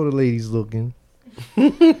 I saw the ladies looking.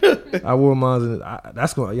 I wore mine. I'm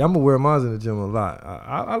gonna wear mine in the gym a lot.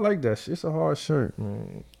 I like that shit. It's a hard shirt,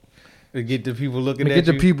 man. To get the people looking to at get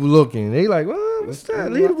you. the people looking. They like, what's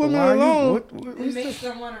that? Leave the women alone. It makes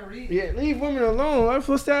them want to read. Yeah, leave women alone.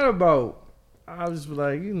 What's that about? I was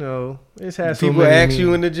like, it's has so people many ask meanings.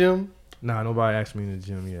 you in the gym. Nah, nobody asked me in the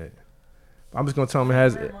gym yet. I'm just gonna tell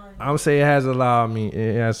them I'm saying it has a lot of mean.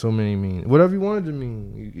 It has so many meanings. Whatever you wanted to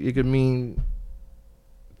mean. It could mean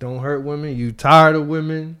don't hurt women. You tired of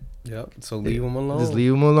women. Yep. So leave them alone. Just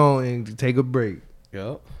leave them alone and take a break.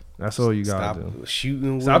 Yep. That's all you gotta do. Stop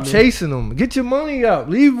shooting. Stop chasing them. Get your money up.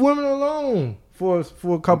 Leave women alone for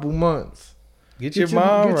a couple months. Get your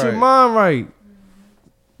mind right.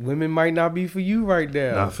 Women might not be for you right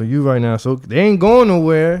now. Not for you right now. So they ain't going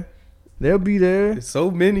nowhere. They'll be there. It's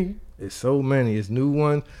so many. It's so many. It's new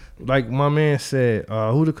ones. Like my man said,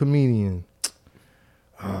 who the comedian?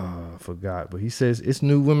 I forgot. But he says it's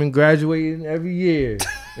new women graduating every year.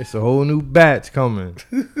 It's a whole new batch coming.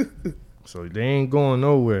 So they ain't going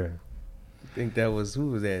nowhere. I think who was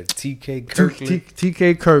that? TK Kirkland.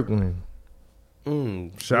 TK Kirkland.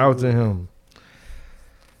 Shout out to him.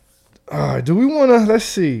 All right, do we want to? Let's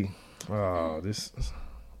see. This.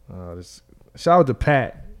 Shout out to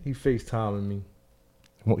Pat. He FaceTiming me.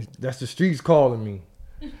 That's the streets calling me.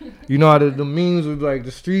 You know how the memes would be like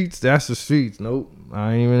the streets? That's the streets. Nope,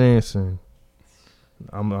 I ain't even answering.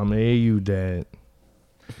 I'm an AU dad.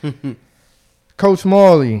 Coach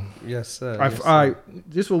Marley. Yes, sir. All right,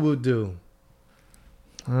 this is what we'll do.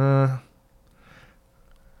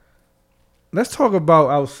 Let's talk about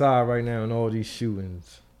outside right now and all these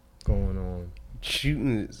shootings going on.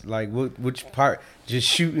 Shootings, like which part? Just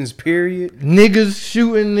shootings, period. Niggas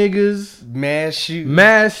shooting niggas. Mass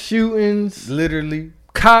shootings. Literally.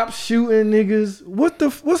 Cops shooting niggas.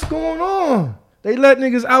 What's going on? They let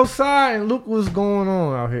niggas outside and look what's going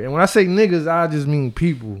on out here. And when I say niggas, I just mean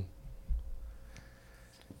people.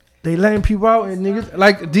 They letting people out and niggas,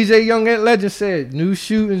 like DJ Young Legend said, new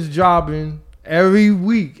shootings dropping every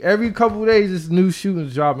week. Every couple of days, it's new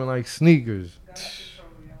shootings dropping like sneakers.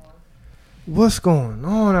 What's going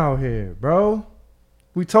on out here, bro?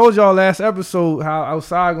 We told y'all last episode how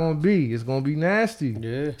outside gonna be. It's gonna be nasty.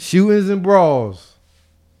 Yeah. Shootings and brawls.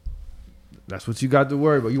 That's what you got to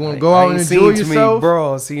worry about. You want to go out and enjoy yourself?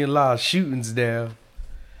 Bro, seeing a lot of shootings down.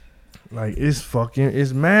 Like, it's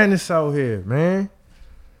madness out here, man.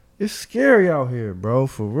 It's scary out here, bro,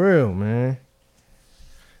 for real, man.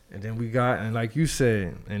 And then we got, and like you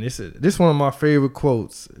said, and this one of my favorite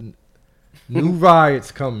quotes. New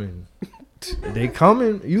riots coming. They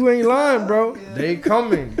coming. You ain't lying, bro. They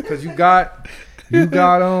coming because you got the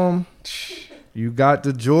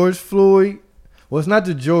George Floyd. Well, it's not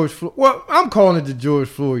the George Floyd. Well, I'm calling it the George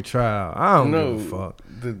Floyd trial. I don't No, give a fuck.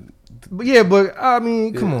 the Yeah, but I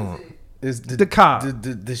mean, come on. it's The cop.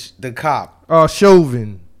 the cop.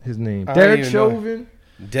 Chauvin, his name. I Derek don't even know. Chauvin.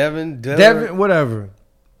 Devin, Whatever.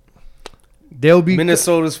 They'll be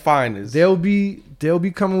Minnesota's finest. They'll be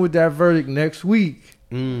coming with that verdict next week.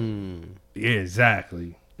 Mm. Yeah,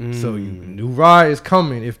 exactly. So new ride is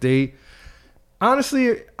coming. If they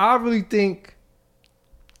honestly, I really think.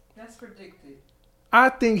 That's predicted. I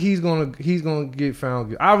think he's gonna get found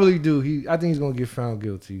guilty. I really do. I think he's gonna get found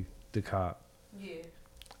guilty. The cop. Yeah.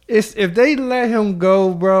 It's if they let him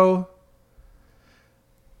go, bro.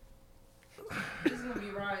 It's gonna be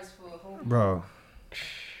rise for a whole month.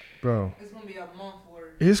 Bro. It's gonna be a month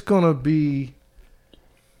worth. It's gonna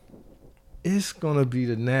be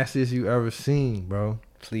the nastiest you ever seen, bro.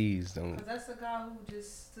 Please don't. Cause that's the guy who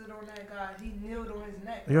just stood on that guy. He kneeled on his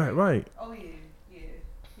neck. Yeah, right. Oh yeah.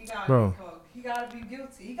 He gotta Bro. be fucked. He gotta be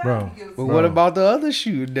guilty. He Bro. gotta be guilty. But Bro. what about the other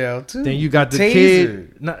shooting down too? Then you got the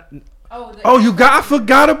Taser. kid. I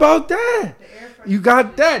forgot about that. You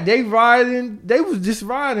got that. They riding. They was just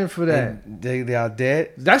riding for that. And they are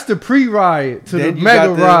dead. That's the pre-riot to Then the you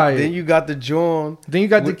mega got riot. Then you got the John Then you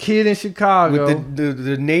got the with- kid in Chicago. with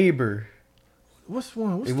the neighbor. What's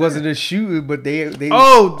one? What's It that? wasn't a shooting, but they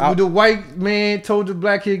Oh, the white man told the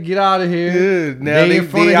black kid get out of here. Yeah, now they in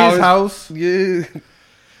front they of his out- house, yeah.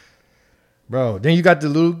 bro. Then you got the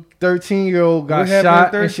little 13-year-old got What happened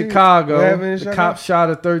shot to in 13? Chicago. What happened in The Chicago? cop shot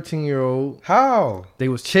a 13-year-old. How? They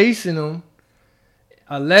was chasing him.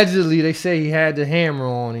 Allegedly, they say he had the hammer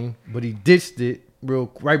on him, but he ditched it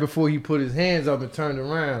right before he put his hands up and turned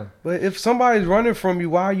around. But if somebody's running from you,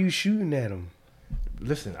 why are you shooting at them?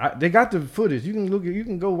 Listen, they got the footage. You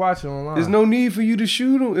can go watch it online. There's no need for you to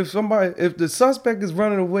shoot them. If the suspect is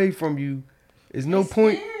running away from you, there's no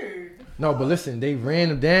point. Scared. No, but listen, they ran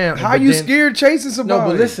him down. How but you then- scared chasing somebody? No,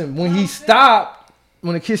 but listen, when he stopped,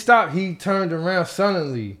 when the kid stopped, he turned around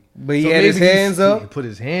suddenly. But he So had his maybe hands he up. put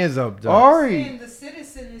his hands up, though. Ari. And the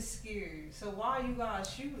citizen is scared. So why you gotta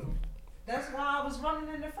shoot him? That's why I was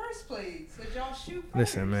running in the first place. Cause y'all shoot first.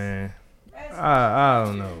 Listen, man, That's I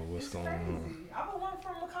don't know what's it's going crazy. on. I would run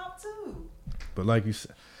from a cop too. But like you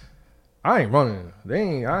said, I ain't running.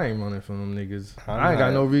 I ain't running from them niggas. I ain't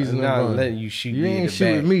got no reason I'm to not run. letting you shoot You me in ain't the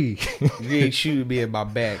shooting back. me. You ain't shooting me in my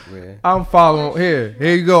back, man. I'm following. Here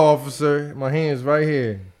you go, officer. My hands right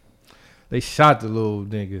here. They shot the little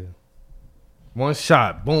nigga. One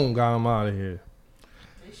shot, boom, got him out of here.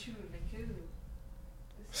 They shooting the kid.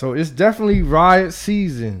 So it's definitely riot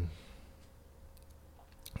season.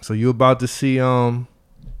 So you about to see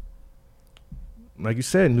like you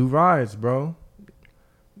said, new riots, bro.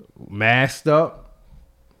 Masked up.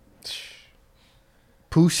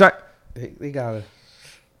 Pooh shot. They gotta.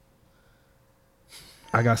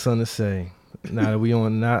 I got something to say. Now that we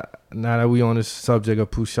on the subject of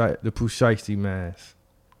the Pooh Shiesty mask.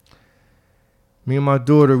 Me and my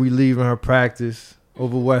daughter, we leaving her practice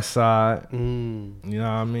over West Side. You know what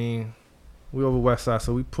I mean? We over West Side,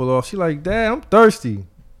 so we pull off. She like, Dad, I'm thirsty.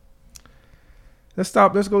 Let's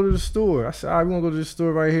stop. Let's go to the store. I said, all right, we gonna go to the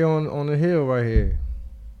store right here on the hill right here.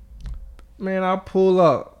 Man, I pull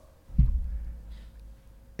up.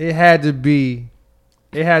 It had to be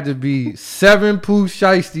 7 Pooh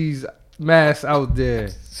Shiesties masks out there.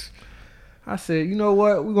 I said, you know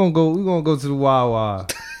what? We're gonna go to the Wawa.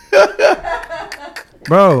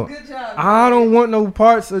 Bro, Good job. I don't want no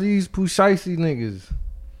parts of these Pooh Shiesty niggas.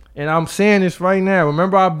 And I'm saying this right now.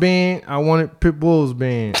 Remember I wanted Pit Bulls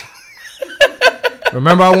banned.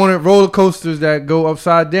 Remember I wanted roller coasters that go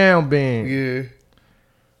upside down banned. Yeah.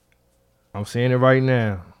 I'm saying it right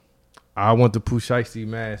now. I want the Pooh Shiesty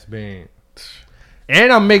mask banned.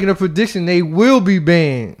 And I'm making a prediction they will be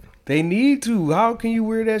banned. They need to. How can you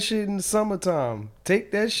wear that shit in the summertime?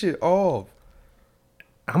 Take that shit off.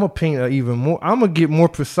 I'm gonna paint even more. I'm gonna get more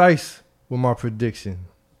precise with my prediction.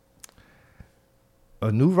 A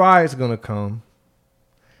new riot's gonna come,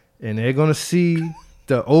 and they're gonna see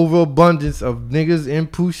the overabundance of niggas in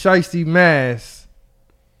Pooh Shiesty masks,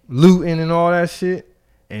 looting and all that shit,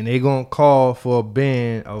 and they gonna call for a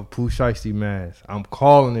ban of Pooh Shiesty masks. I'm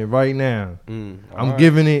calling it right now. I'm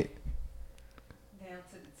giving it. Down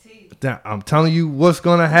to the T. I'm telling you what's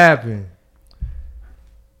gonna happen.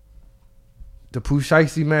 The Pooh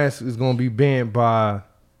Shiesty mask is gonna be banned by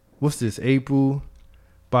April,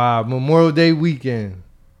 by Memorial Day weekend.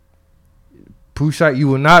 Pooh Shiesty, you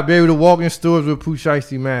will not be able to walk in stores with Pooh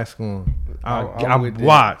Shiesty mask on. I'm with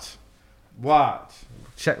that. Watch.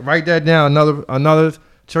 Check. Write that down. Another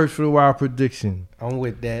Church for the Wild prediction. I'm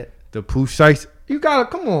with that. The Pooh Shiesty. You gotta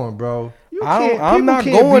come on, bro. I'm not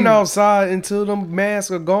going outside until them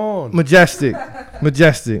masks are gone. Majestic.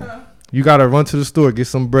 You gotta run to the store, get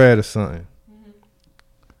some bread or something.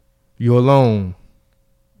 You're alone.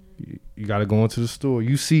 You gotta go into the store.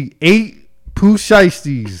 You see 8 Pooh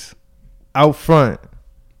Shiesties out front.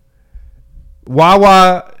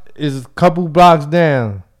 Wawa is a couple blocks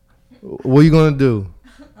down. What you gonna do?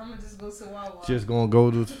 I'm gonna just go to Wawa. Just gonna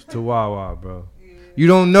go to Wawa, bro. Yeah. You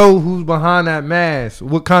don't know who's behind that mask.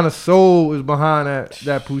 What kind of soul is behind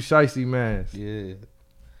that Pooh Shiesty mask? Yeah.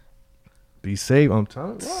 Be safe. I'm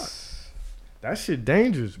telling you what. That shit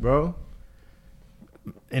dangerous, bro.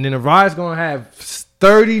 And then the ride's gonna have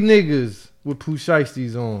 30 niggas with Pooh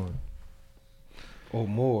Shiesties on. Or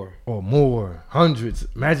more. Hundreds.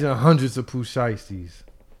 Imagine hundreds of Pooh Shiesties.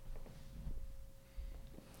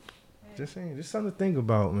 Just something to think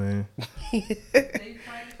about, man.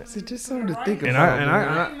 That's just something to think about.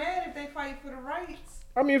 I ain't mad if they fight for the rights.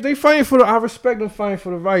 I mean, if they fighting I respect them fighting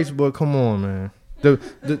for the rights, but come on, man.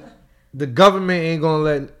 The government ain't gonna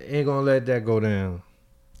let that go down.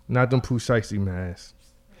 Not them Pooh Shiesty masks.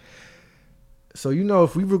 So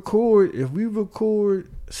if we record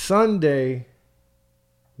Sunday,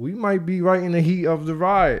 we might be right in the heat of the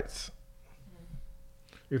riots.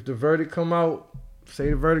 If the verdict come out, say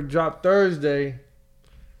the verdict dropped Thursday,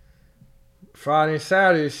 Friday and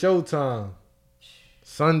Saturday is showtime.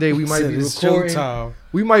 Sunday we might be recording. Showtime.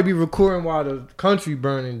 We might be recording while the country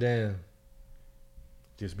burning down.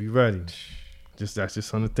 Just be ready. That's just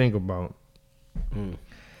something to think about.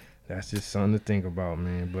 That's just something to think about,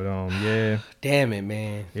 man. But yeah. Damn it,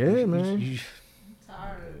 man. Yeah, man.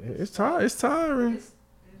 It's tiring. It's tiring. It's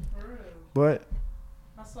real. But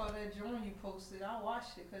I saw that joint you posted. I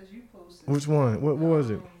watched it because you posted. Which one? What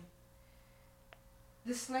was it?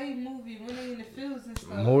 The slave movie when they in the fields and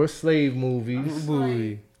stuff. More slave movies.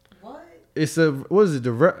 Like, what? It's what is it?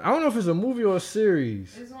 I don't know if it's a movie or a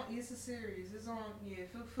series. It's a series. It's on. Yeah.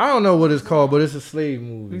 I don't know what it's called, but it's a slave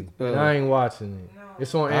movie. And I ain't watching it. No.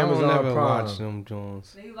 It's on Amazon Prime. I never watched them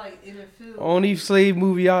Jones. They like in the field. Only slave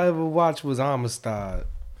movie I ever watched was Amistad.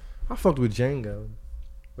 I fucked with Django,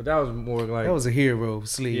 but that was more like that was a hero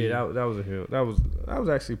slave. Yeah, that was a hero. That was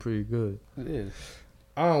actually pretty good. Yeah.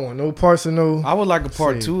 I don't want no parts of no. I would like a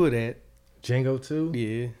part 2 of that. Django 2?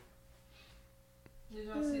 Yeah. Did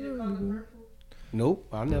y'all see The Color Purple? Nope,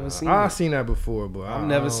 I never seen it. I've seen that before, but I've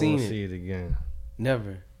never seen it. See it again.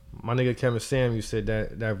 Never. My nigga Kevin Samuel said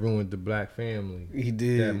that ruined the black family. He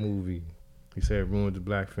did. That movie. He said it ruined the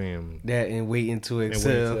black family. That and Waiting to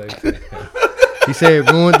Excel. He said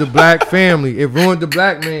it ruined the black family. It ruined the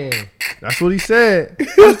black man. That's what he said.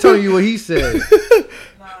 I'm telling you what he said.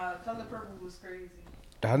 Nah, Color Purple was crazy.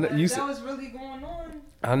 That was really going on.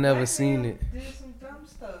 I never seen it. Did some dumb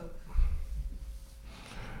stuff.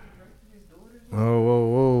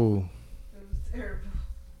 Whoa. It was terrible.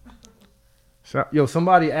 Yo,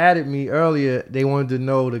 somebody added me earlier. They wanted to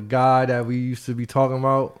know the guy that we used to be talking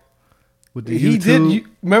about with the YouTube.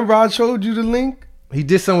 Remember I showed you the link? He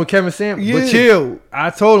did something with Kevin Samuels. Yeah. But chill. I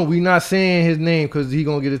told him we not saying his name because he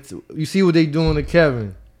going to get it. You see what they doing to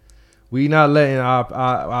Kevin. We not letting our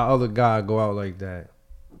other guy go out like that.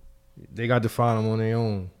 They got to find him on their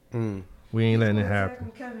own. We ain't letting it happen.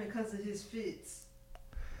 Kevin because of his fits.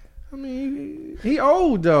 I mean, he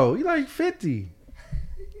old though. He like 50.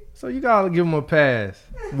 So you gotta give him a pass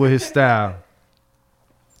with his style.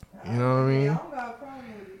 You know what I mean? I don't got a problem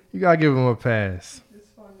with it. You gotta give him a pass. It's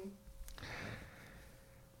funny.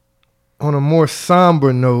 On a more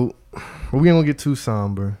somber note, but we ain't gonna get too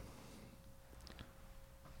somber.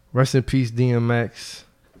 Rest in peace, DMX.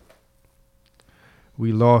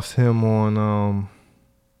 We lost him on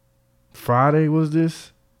Friday. Was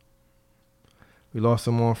this? We lost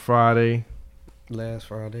him on Friday. Last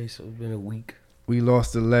Friday, so it's been a week. We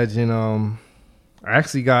lost the legend. I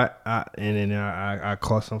actually I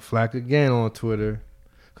caught some flack again on Twitter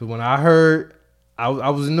because when I heard, I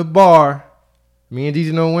was in the bar, me and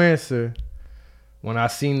DJ No Answer, when I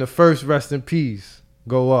seen the first "Rest in Peace"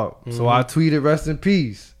 go up. So I tweeted "Rest in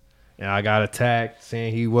Peace," and I got attacked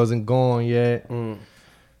saying he wasn't gone yet.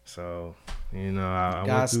 So I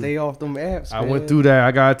gotta stay off them apps. I went through that.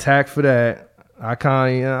 I got attacked for that. I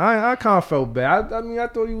kind of felt bad. I mean, I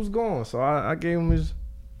thought he was gone, so I gave him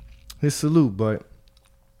his salute. But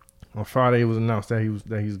on Friday, it was announced that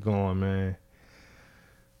he's gone, man.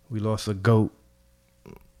 We lost a GOAT,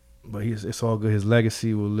 but it's all good. His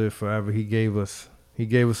legacy will live forever. He gave us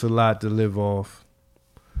a lot to live off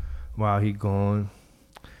while he gone.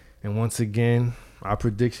 And once again, our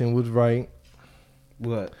prediction was right.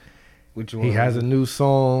 What? Which one? He has a new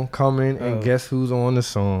song coming, and guess who's on the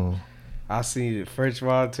song? I seen it. French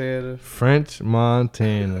Montana. French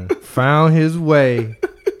Montana found his way.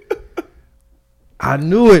 I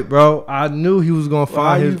knew it, bro. I knew he was gonna How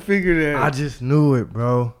find you his. figure that? I just knew it,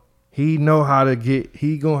 bro. He know how to get.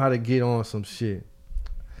 He gonna how to get on some shit.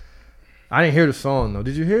 I didn't hear the song though.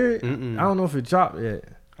 Did you hear it? Mm-mm. I don't know if it dropped yet.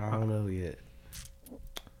 I don't know yet.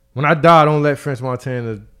 When I die, don't let French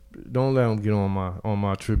Montana. Don't let him get on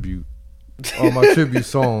my tribute. On my tribute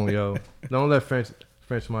song, yo. Don't let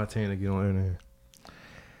French Montana get on there.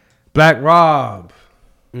 Black Rob.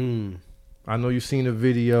 I know you seen the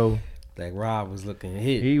video. Like Rob was looking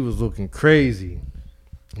hit. He was looking crazy.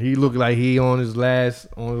 He looked like he on his last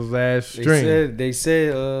string. They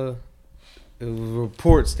said it was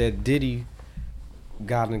reports that Diddy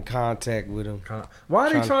got in contact with him. Why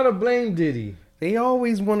are they trying to blame Diddy? They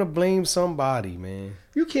always want to blame somebody, man.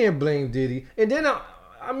 You can't blame Diddy. And then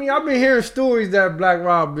I mean, I've been hearing stories that Black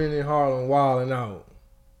Rob been in Harlem wilding out.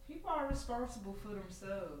 People are responsible for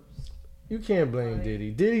themselves. You can't blame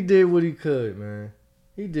Diddy. Diddy did what he could, man.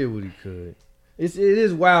 He did what he could. It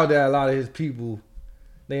is wild that a lot of his people,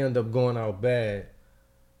 they end up going out bad.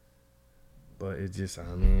 But it's just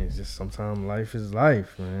sometimes life is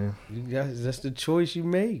life, man. That's the choice you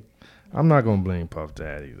make. I'm not gonna blame Puff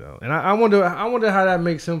Daddy though, and I wonder how that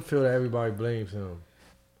makes him feel that everybody blames him.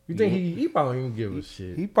 You think he probably don't even give a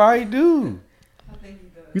shit? He probably do. I think he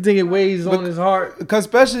does. You think it weighs on his heart? Because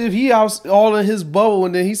especially if he out all in his bubble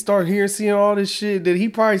and then he start seeing all this shit, that he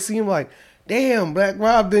probably see him like, damn, Black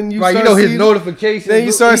Rob. Then you Right, start you know his seeing, notifications. then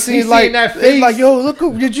you start seeing like that they face. like, yo, look,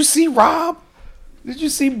 did you see Rob? Did you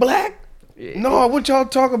see Black? No, what y'all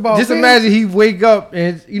talk about? Just man? imagine he wake up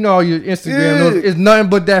and you know your Instagram it's nothing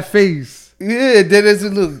but that face. Yeah, then it's a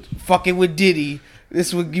little fucking with Diddy. This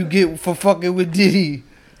is what you get for fucking with Diddy.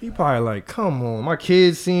 He probably like, come on, my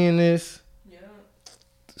kids seeing this. Yeah.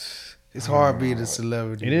 It's hard being a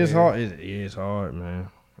celebrity. It is man. hard. It is hard, man.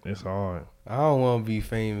 It's hard. I don't want to be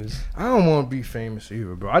famous. I don't want to be famous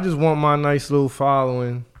either, bro. I just want my nice little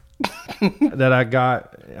following that I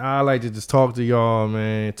got. I like to just talk to y'all,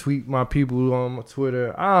 man. Tweet my people on my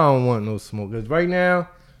Twitter. I don't want no smoke. Because right now,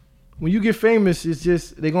 when you get famous, it's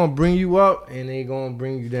just they going to bring you up and they going to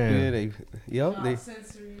bring you down. Yeah, they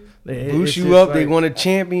Censor you. boost you up. They want to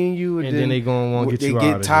champion you, and then they going to want to get you out.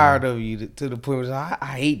 They get tired of you to the point where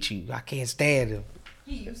I hate you. I can't stand him.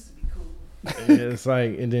 He used to be cool. It's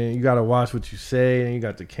like, and then you got to watch what you say, and you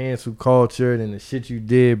got the cancel culture, and the shit you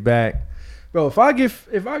did back. Bro, if I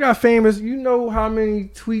got famous, you know how many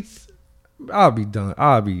tweets I'll be done.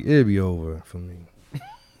 It'll be over for me.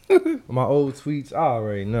 My old tweets, I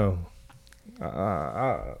already know.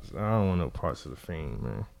 I don't want no parts of the fame,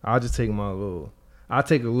 man. I'll just take I'll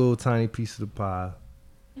take a little tiny piece of the pie.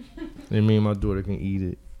 And me and my daughter can eat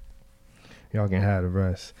it. Y'all can have the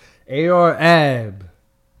rest. AR Ab.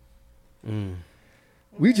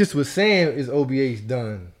 We just was saying, is OBH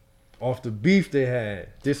done? Off the beef they had,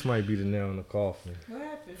 this might be the nail in the coffin. What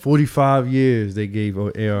happened? 45 years they gave AR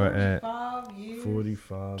at. 45 years.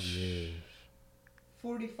 45 years.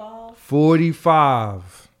 45.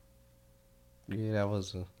 45. Yeah, that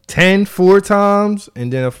was 10 4 times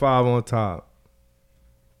and then a 5 on top.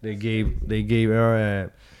 They gave AR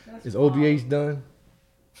at. Is OBH done?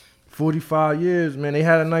 45 years, man. They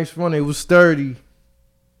had a nice run. They was sturdy.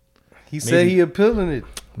 He said he appealing it.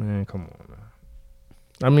 Man, come on, man.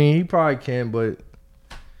 I mean, he probably can, but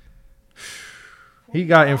he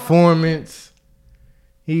got informants.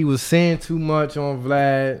 He was saying too much on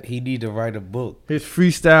Vlad. He need to write a book. His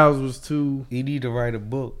freestyles was too. He need to write a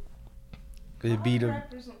book. It'd be the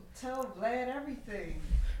Rappers tell Vlad everything.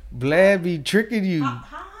 Vlad be tricking you.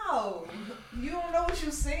 How? You don't know what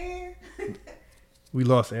you're saying? We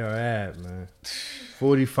lost AR Ab, man.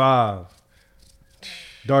 45.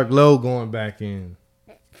 Dark Low going back in.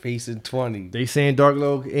 Facing 20. They saying Dark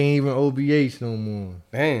Low ain't even OBH no more.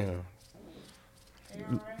 Damn.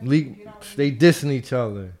 They dissing each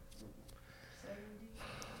other.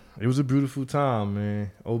 It was a beautiful time,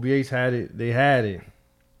 man. OBH had it. They had it.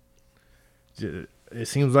 It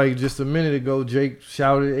seems like just a minute ago, Jake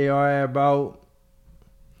shouted AR out.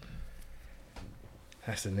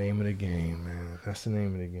 That's the name of the game, man. That's the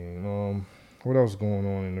name of the game. What else going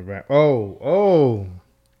on in the rap? Oh.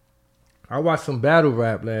 I watched some battle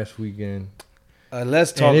rap last weekend.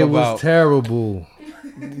 Let's talk and it about. was terrible.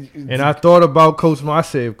 And I thought about Coach Marley. I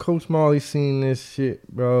said, if Coach Marley seen this shit,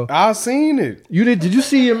 bro. I seen it. Did you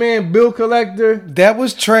see your man Bill Collector? That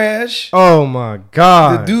was trash. Oh my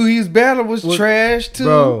God. The dude he's battle was trash too.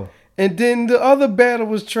 Bro. And then the other battle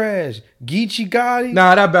was trash. Geechee Gotti.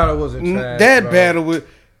 Nah, that battle wasn't trash. That bro. battle was.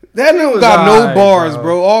 That nigga was got no alright, bars,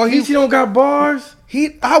 bro. All Geechee don't got bars?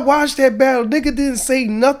 I watched that battle. Nigga didn't say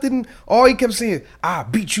nothing. All he kept saying, "I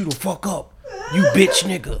beat you the fuck up, you bitch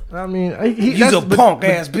nigga." I mean, He's a punk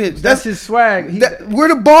ass bitch. That's his swag. Where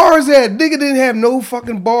the bars at? Nigga didn't have no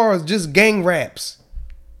fucking bars, just gang raps.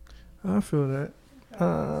 I feel that.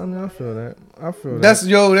 I feel that.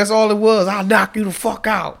 That's all it was. I'll knock you the fuck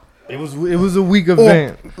out. It was a weak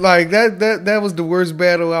event. Like that was the worst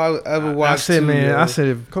battle I ever watched. I said, too, man. yo. I said,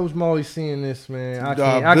 if Coach Molly's seeing this, man, I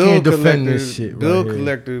can't defend this shit. Bill right here.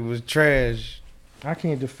 Collector was trash. I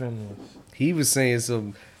can't defend this. He was saying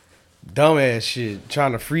some dumbass shit,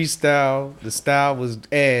 trying to freestyle. The style was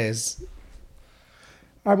ass.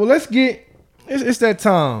 All right, well, let's get. It's that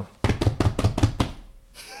time.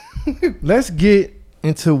 Let's get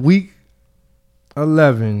into week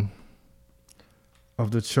 11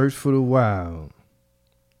 of the Church for the Wild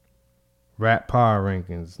rap power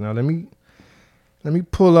rankings. Now let me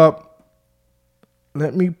pull up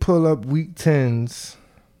week 10s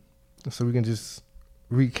so we can just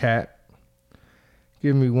recap.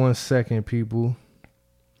 Give me 1 second, people.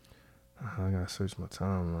 I gotta search my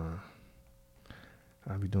timeline.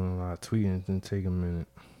 I'll be doing a lot of tweeting. It didn't take a minute.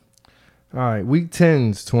 All right, week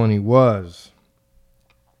 10's 20 was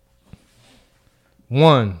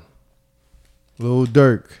 1, Lil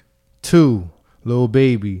Durk. 2, Lil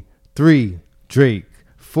Baby. 3, Drake.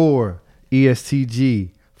 4,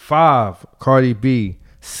 ESTG. 5, Cardi B.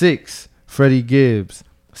 6, Freddie Gibbs.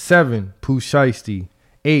 7, Pooh Shiesty.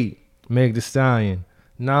 8, Meg Thee Stallion.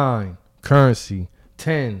 9, Currency.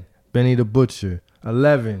 10, Benny the Butcher.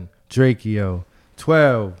 11, Drakeo.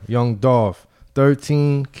 12, Young Dolph.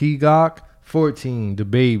 13, Key Glock. 14, The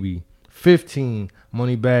Baby. 15,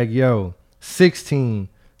 Moneybagg Yo. 16,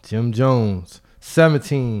 Jim Jones.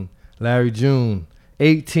 17, Larry June.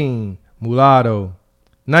 18, Mulatto.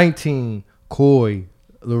 19, Coy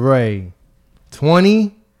Leray.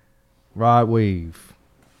 20, Rod Wave.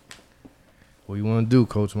 What you want to do,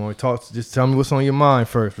 Coach Moore? Just tell me what's on your mind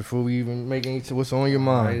first before we even make any. What's on your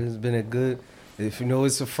mind? It's been a good. If you know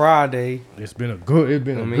it's a Friday. It's been a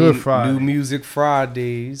good Friday. New Music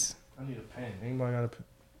Fridays. I need a pen. Anybody got a pen?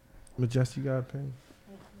 Majestic, you got a pen?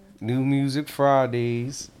 New Music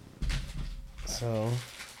Fridays. So,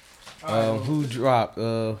 who dropped?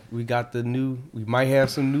 We got we might have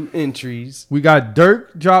some new entries. We got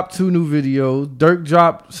Durk dropped 2 new videos. Durk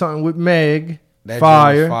dropped something with Meg. That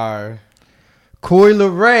Fire. Fire. Coy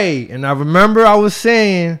Leray. And I remember I was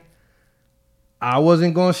saying I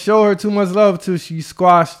wasn't going to show her too much love till she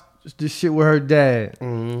squashed the shit with her dad.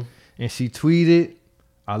 Mm-hmm. And she tweeted,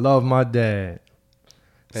 "I love my dad."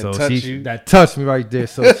 That touched me right there.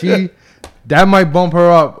 So that might bump her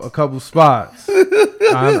up a couple spots.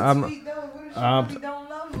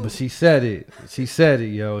 But she said it. She said it,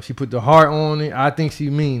 yo. She put the heart on it. I think she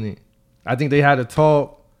mean it. I think they had a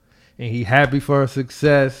talk, and he happy for her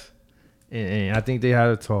success, and I think they had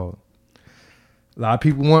a talk. A lot of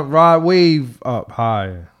people want Rod Wave up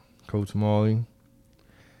higher, Coach Molly.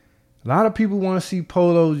 A lot of people want to see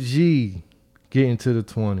Polo G get into the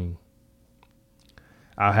 20.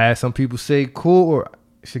 I had some people say Core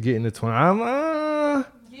should get in the 20. I'm yeah,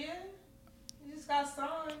 you just got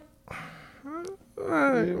signed. all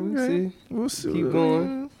right, Yeah, we'll okay. see. We'll see. Keep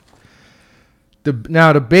going.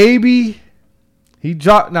 Now the Baby, he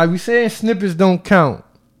dropped. Now we saying snippets don't count,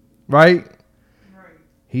 right?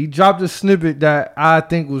 He dropped a snippet that I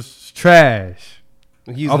think was trash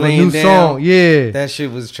He's of a laying new down. song. Yeah, That shit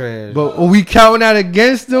was trash. but are we counting that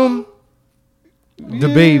against them? The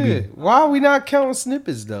Yeah. Baby. Why are we not counting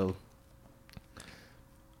snippets though?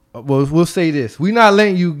 Well, we'll say this: we not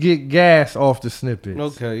letting you get gas off the snippets.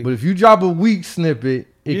 Okay. But if you drop a weak snippet,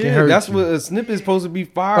 it can hurt. That's you. what a snippet is supposed to be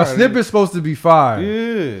fire. A snippet's supposed to be fire.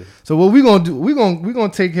 Yeah. So what we gonna do? We gonna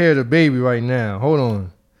take care of the Baby right now. Hold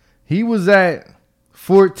on. He was at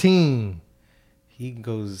 14. He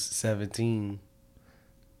goes 17.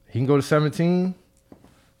 He can go to 17.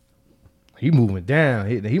 He moving down.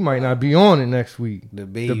 He might not be on it next week. The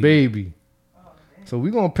Baby. The Baby. So we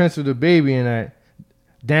gonna pencil the Baby in at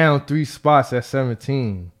down 3 spots at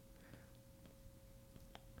 17.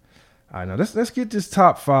 All right, now let's get this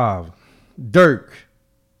top 5. Durk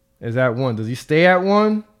is at 1. Does he stay at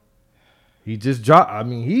 1? He just dropped. I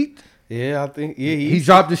mean, Yeah, I think. Yeah, he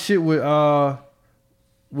dropped the shit with VZ.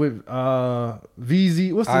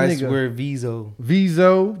 What's the I nigga? swear Vizo.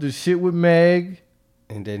 Vizo. The shit with Meg.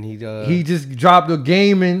 And then he He just dropped a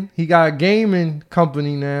gaming. He got a gaming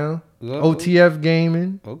company now. Uh-oh. OTF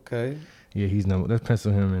Gaming. Okay. Yeah, he's number. Let's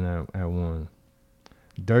pencil him in at 1.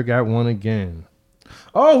 Durk at 1 again.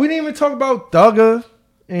 Oh, we didn't even talk about Thugger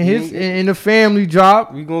and his and the family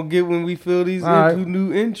drop. We gonna get when we fill these All right.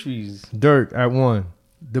 new entries. Durk at 1.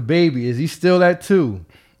 The Baby, is he still at 2?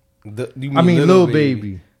 You I mean, Lil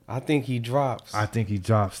Baby. I think he drops. I think he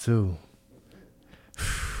drops too.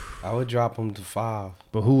 I would drop him to 5.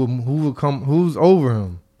 But who would come? Who's over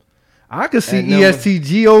him? I could see At number-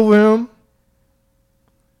 ESTG over him.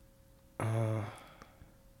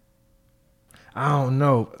 I don't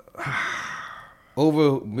know.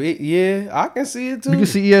 Yeah, I can see it too. You can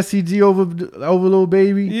see ESTG over Lil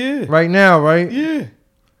Baby. Yeah. Right now, right? Yeah.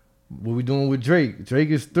 What we doing with Drake? Drake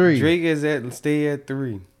is 3. Drake is stay at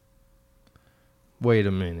 3. Wait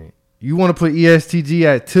a minute. You want to put ESTG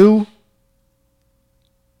at 2?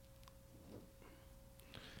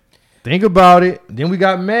 Think about it. Then we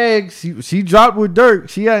got Meg. She dropped with Dirk.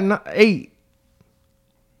 She had 8.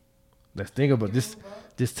 Let's think about this.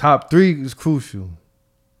 This top 3 is crucial.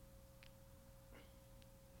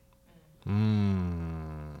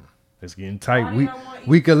 It's getting tight.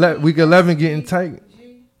 Week 11 getting tight.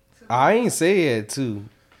 I ain't say he at 2.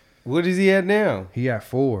 What is he at now? He at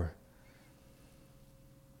 4.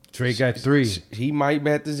 Drake at 3. He might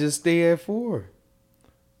have to just stay at 4.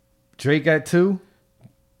 Drake at 2.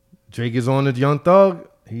 Drake is on the Young Thug.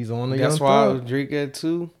 He's on the Young That's why Thug. Drake at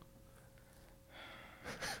 2.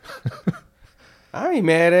 I ain't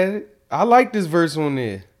mad at it. I like this verse on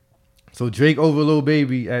there. So Drake over Lil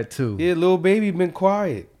Baby at 2. Yeah, Lil Baby been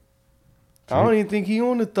quiet. I don't even think he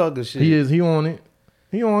on the thugger shit. He is. He on it.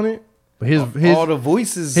 He on it. But his all the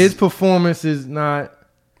voices. His performance is not.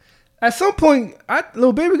 At some point,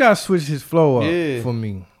 Lil Baby gotta switch his flow up for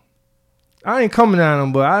me. I ain't coming at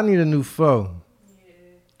him, but I need a new flow. Yeah.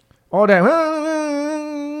 All that.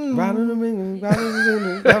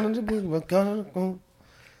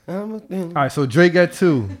 All right, so Drake at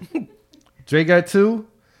 2. Drake at 2.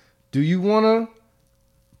 Do you wanna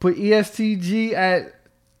put ESTG at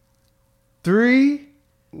 3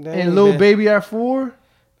 and Lil Baby at 4?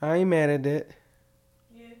 I ain't mad at that.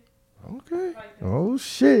 Yeah. Okay. Oh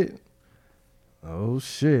shit. Oh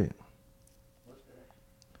shit.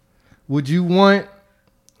 Would you want?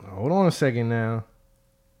 Hold on a second now.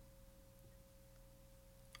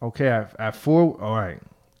 Okay, at 4. All right.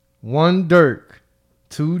 1 Dirk,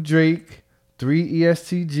 2 Drake, 3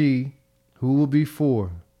 ESTG. Who will be 4?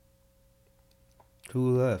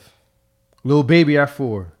 Who left? Lil Baby at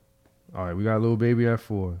 4. All right, we got Lil Baby at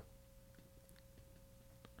 4.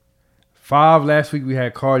 5 last week we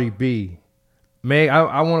had Cardi B. Meg,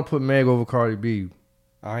 I want to put Meg over Cardi B.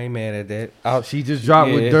 I ain't mad at that. She just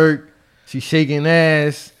dropped with Dirk. She shaking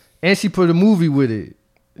ass, and she put a movie with it.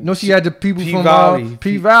 You know, she had the people from P-Valley.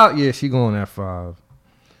 P-Valley. Yeah, she going at 5.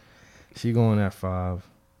 She going at 5.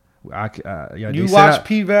 You watched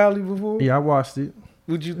P-Valley before? Yeah, I watched it.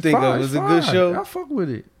 What'd you think of it? Was it a good show? I fuck with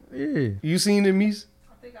it. Yeah. You seen it, Mies?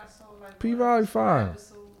 I think I saw like P-Valley 5.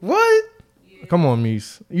 What? Yeah. Come on,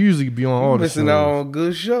 Mies. You usually be on all the shows. Missing out on a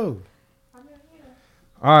good show.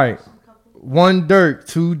 All right. 1 Dirk,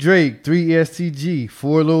 2 Drake, 3 ESTG,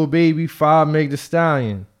 4 Lil Baby, 5 Meg Thee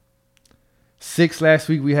Stallion. 6 last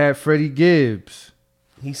week we had Freddie Gibbs.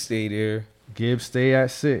 He stayed there. Gibbs stay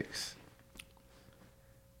at 6.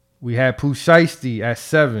 We had Pooh Shiesty at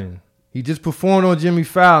 7. He just performed on Jimmy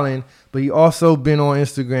Fallon, but he also been on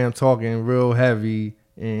Instagram talking real heavy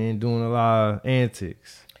and doing a lot of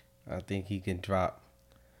antics. I think he can drop.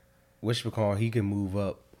 Whatchamacallit, he can move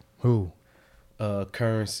up. Who?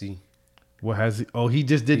 Currency. What has he? Oh, he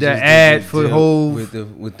just did that ad for the whole with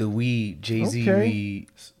the weed, Jay-Z weed.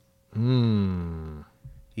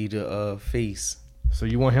 He the face. So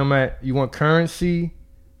you want Currency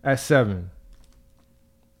at 7?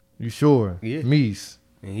 You sure? Yeah. Mies.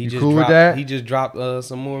 And he you just cool dropped, with that? He just dropped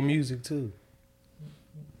some more music too.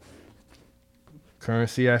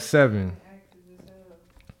 Currency at 7.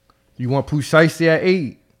 You want Pooh Shiesty at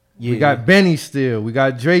 8? Yeah. We got Benny still. We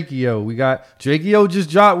got Drakeo. We got Drakeo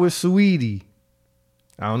just dropped with Saweetie.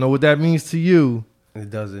 I don't know what that means to you.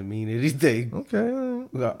 It doesn't mean anything. Okay.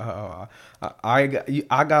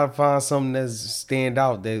 I gotta find something that's stand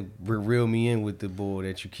out that will reel me in with the boy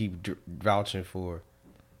that you keep vouching for.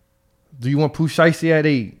 Do you want Pooh Shiesty at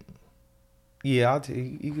 8? Yeah, I'll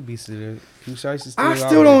take. You could be still. Pooh Shiesty I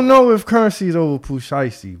still don't know if Currency is over Pooh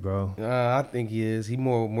Shiesty, bro. I think he is. He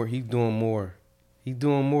more. He's doing more. He's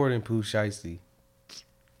doing more than Pooh Shiesty.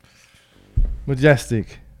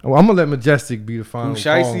 Majestic. Oh, I'm gonna let Majestic be the final. Pooh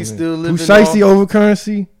Shiesty still living. Pooh Shiesty over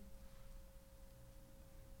Currency.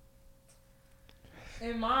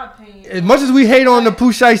 In my opinion, As much as we hate on the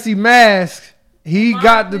Pooh Shiesty mask, he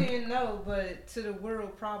got the no, but to the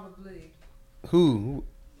world probably. Who?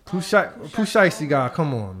 Pooh Shiesty guy.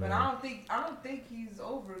 Come on, man. But I don't think he's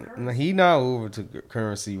over Currency. Nah, he not over to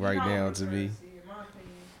Currency right He not now over to me. Currency, in my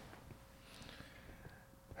opinion.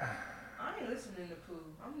 I ain't listening to Pooh.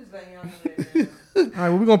 just letting y'all know that now. All right,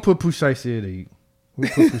 well, we're gonna put Pooh Shiesty at 8. We'll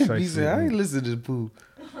put Pooh He Shiesty said, at I ain't 8. listen to Pooh.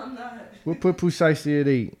 I'm not. We'll put Pooh Shiesty at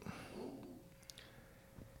 8.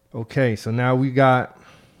 Okay, so now we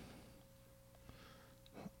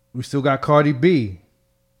still got Cardi B.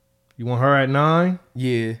 You want her at 9?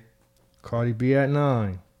 Yeah. Cardi B at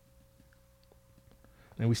 9.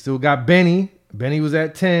 And we still got Benny. Benny was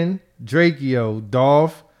at 10. Drakeo,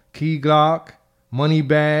 Dolph, Key Glock, I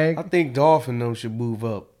Moneybag. think Dolph and them should move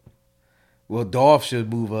up. Well, Dolph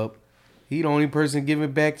should move up. He the only person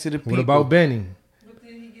giving back to the people. What about Benny? What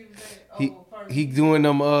did he give back? He he doing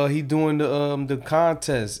them he doing the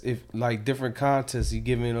contest, if like different contests. He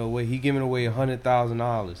giving away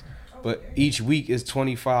 $100,000, but each week is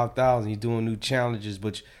 25,000. He doing new challenges,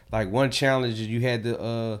 but like one challenge you had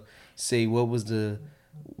to say what was the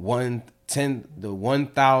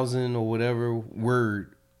 1,000 or whatever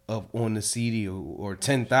word of on the CD or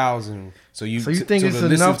 10,000. So you think it's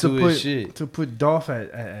listen enough his shit. to put Dolph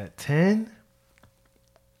at 10?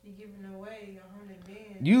 He giving away 100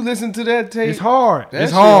 bands. You listen to that tape. It's hard. That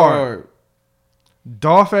It's shit hard.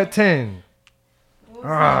 Dolph at 10. What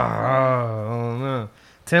was I don't know.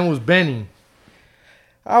 10 was Benny.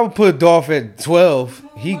 I would put Dolph at 12.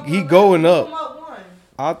 that? He Move him going Move up. him up one.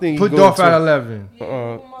 I think he Put going Dolph to- at 11. Yeah,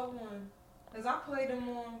 Uh-uh. move him up one. Cause I played him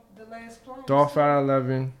on the last plum. Dolph at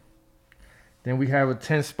 11. Then we have a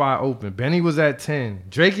 10 spot open. Benny was at 10.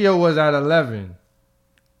 Drakeo was at 11.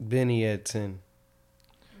 Benny at 10.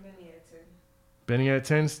 Benny at 10. Benny at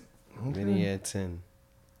 10. Benny at 10.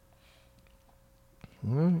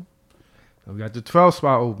 All right. So we got the 12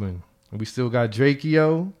 spot open. And we still got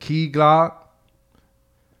Drakeo, Key Glock,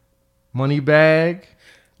 Moneybag,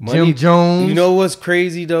 Jim Jones. You know what's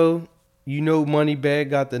crazy though? You know Moneybag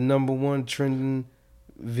got the #1 trending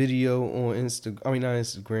video on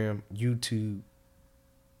Instagram, YouTube.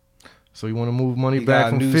 So you want to move He Moneybag got a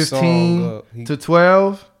from new 15 song up. to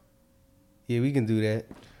 12? Yeah, we can do that.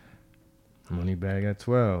 Moneybag at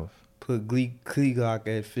 12. Put Kleeglock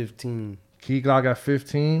at 15. Key Glock at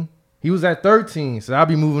 15. He was at 13, so I'll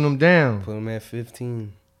be moving him down. Put him at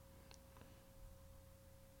 15.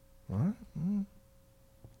 What?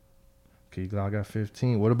 Key Glock got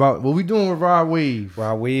 15. What we doing with Rod Wave?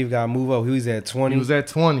 Rob Wave got to move up. He was at 20. He was at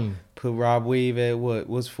 20. Put Rob Wave at what?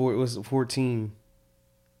 What's 14?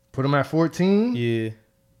 Put him at 14? Yeah.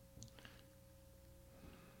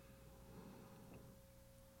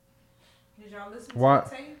 Did y'all listen What?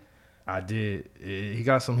 to the tape? I did. He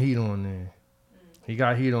got some heat on there. He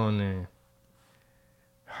got heat on there.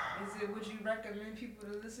 Would you recommend people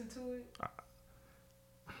to listen to it?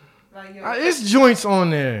 Like, yo, It's joints on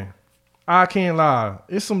there. I can't lie.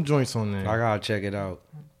 It's some joints on there. I got to check it out.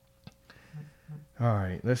 All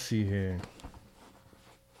right, let's see here.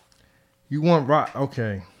 You want rock?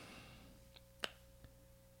 Okay.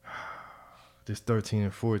 This 13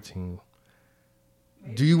 and 14.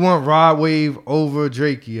 Do you want Rod Wave over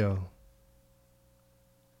Drakeo?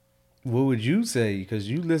 What would you say? Because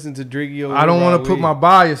you listen to Drakeo. I don't want to put my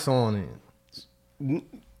bias on it.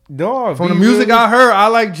 No, From the music I heard, I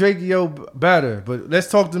like Drakeo better. But let's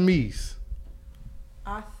talk to Mies.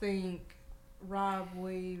 I think Rob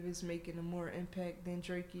Wave is making a more impact than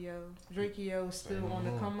Drakeo. Drakeo is still on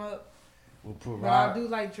the come up. We'll put But I do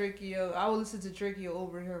like Drakeo. I would listen to Drakeo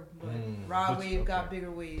over him. But Rob but- Wave got bigger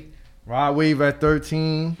wave. Rod Wave at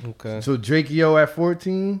 13. Okay. So Drakeo at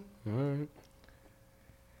 14. All right.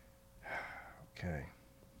 Okay.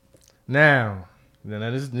 Now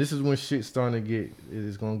this is when shit's starting to get.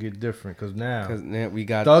 It's gonna get different because now Because now we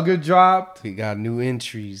got Thugger new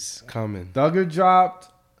entries coming. dropped.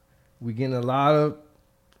 We getting a lot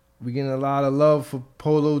of love for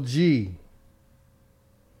Polo G.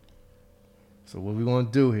 So what we gonna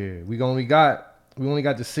do here? We only got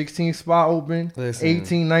the 16 spot open. Listen.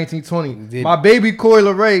 18, 19, 20. Did- My baby Coi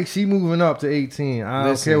Leray, she moving up to 18. I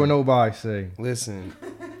don't Listen. care what nobody say. Listen,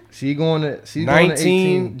 She going to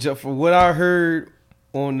 19. 18. For what I heard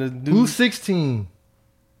on the new, Who's 16?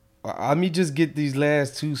 let me just get these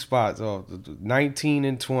last two spots off. 19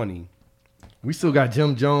 and 20. We still got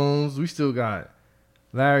Jim Jones. We still got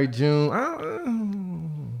Larry June.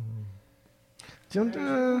 Jim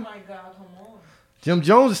Oh my God, come on. Jim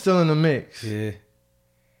Jones is still in the mix. Yeah. Mary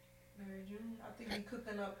June, I think he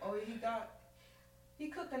cooking up. Oh, he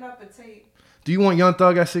cooking up a tape. Do you want Young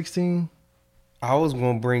Thug at 16? I was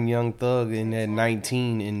gonna bring Young Thug in at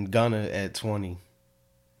 19 and Gunna at 20.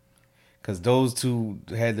 Cause those two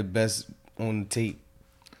had the best on the tape.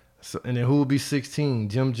 So, and then who will be 16?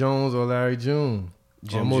 Jim Jones or Larry June?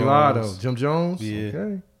 Jim or Mulatto? Jones. Jim Jones? Yeah.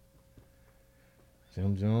 Okay.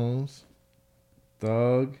 Jim Jones,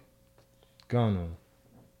 Thug, Gunna.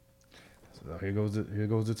 Here goes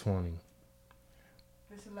the 20.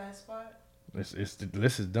 This the last spot. It's the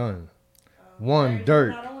list is done. Larry 1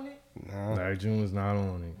 Dirk. not on it? Nah. Larry June is not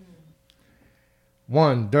on it.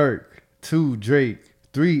 1 Dirk. 2 Drake.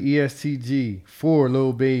 3 ESTG. 4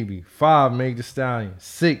 Lil Baby. 5 Meg Thee Stallion.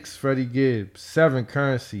 6 Freddie Gibbs. 7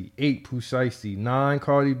 Currency. 8 Pooh Shiesty. 9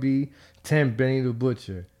 Cardi B. 10 Benny the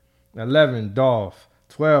Butcher. 11 Dolph.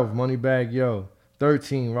 12 Moneybagg Yo.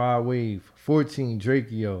 13 Rod Wave. 14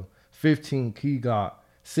 Drakeo. 15 Key Glock.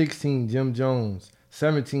 16 Jim Jones.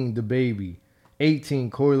 17 DaBaby. 18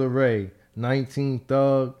 Coi Leray. 19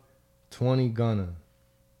 Thug. 20 Gunna.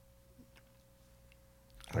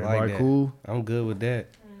 I like Everybody that. cool? I'm good with that.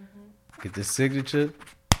 Get the signature.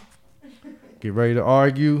 Get ready to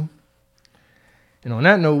argue. And on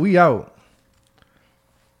that note, we out.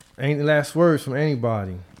 Ain't the last words from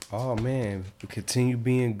anybody. Oh man, we continue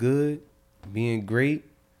being good, being great.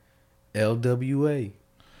 LWA.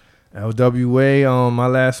 LWA, my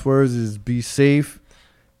last words is be safe.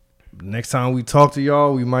 Next time we talk to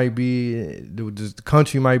y'all, we might be, the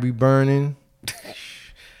country might be burning.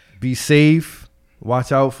 Be safe.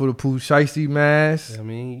 Watch out for the Pooh Shiesty mask. I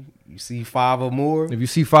mean, you see 5 or more, If you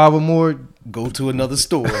see 5 or more, go to another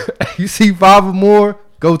store. you see 5 or more,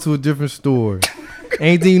 go to a different store.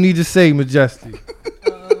 Anything you need to say, Majestic?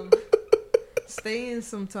 Stay in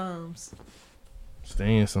sometimes.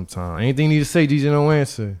 Stay in sometime. Anything you need to say, DJ No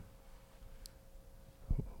Answer?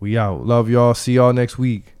 We out. Love y'all. See y'all next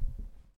week.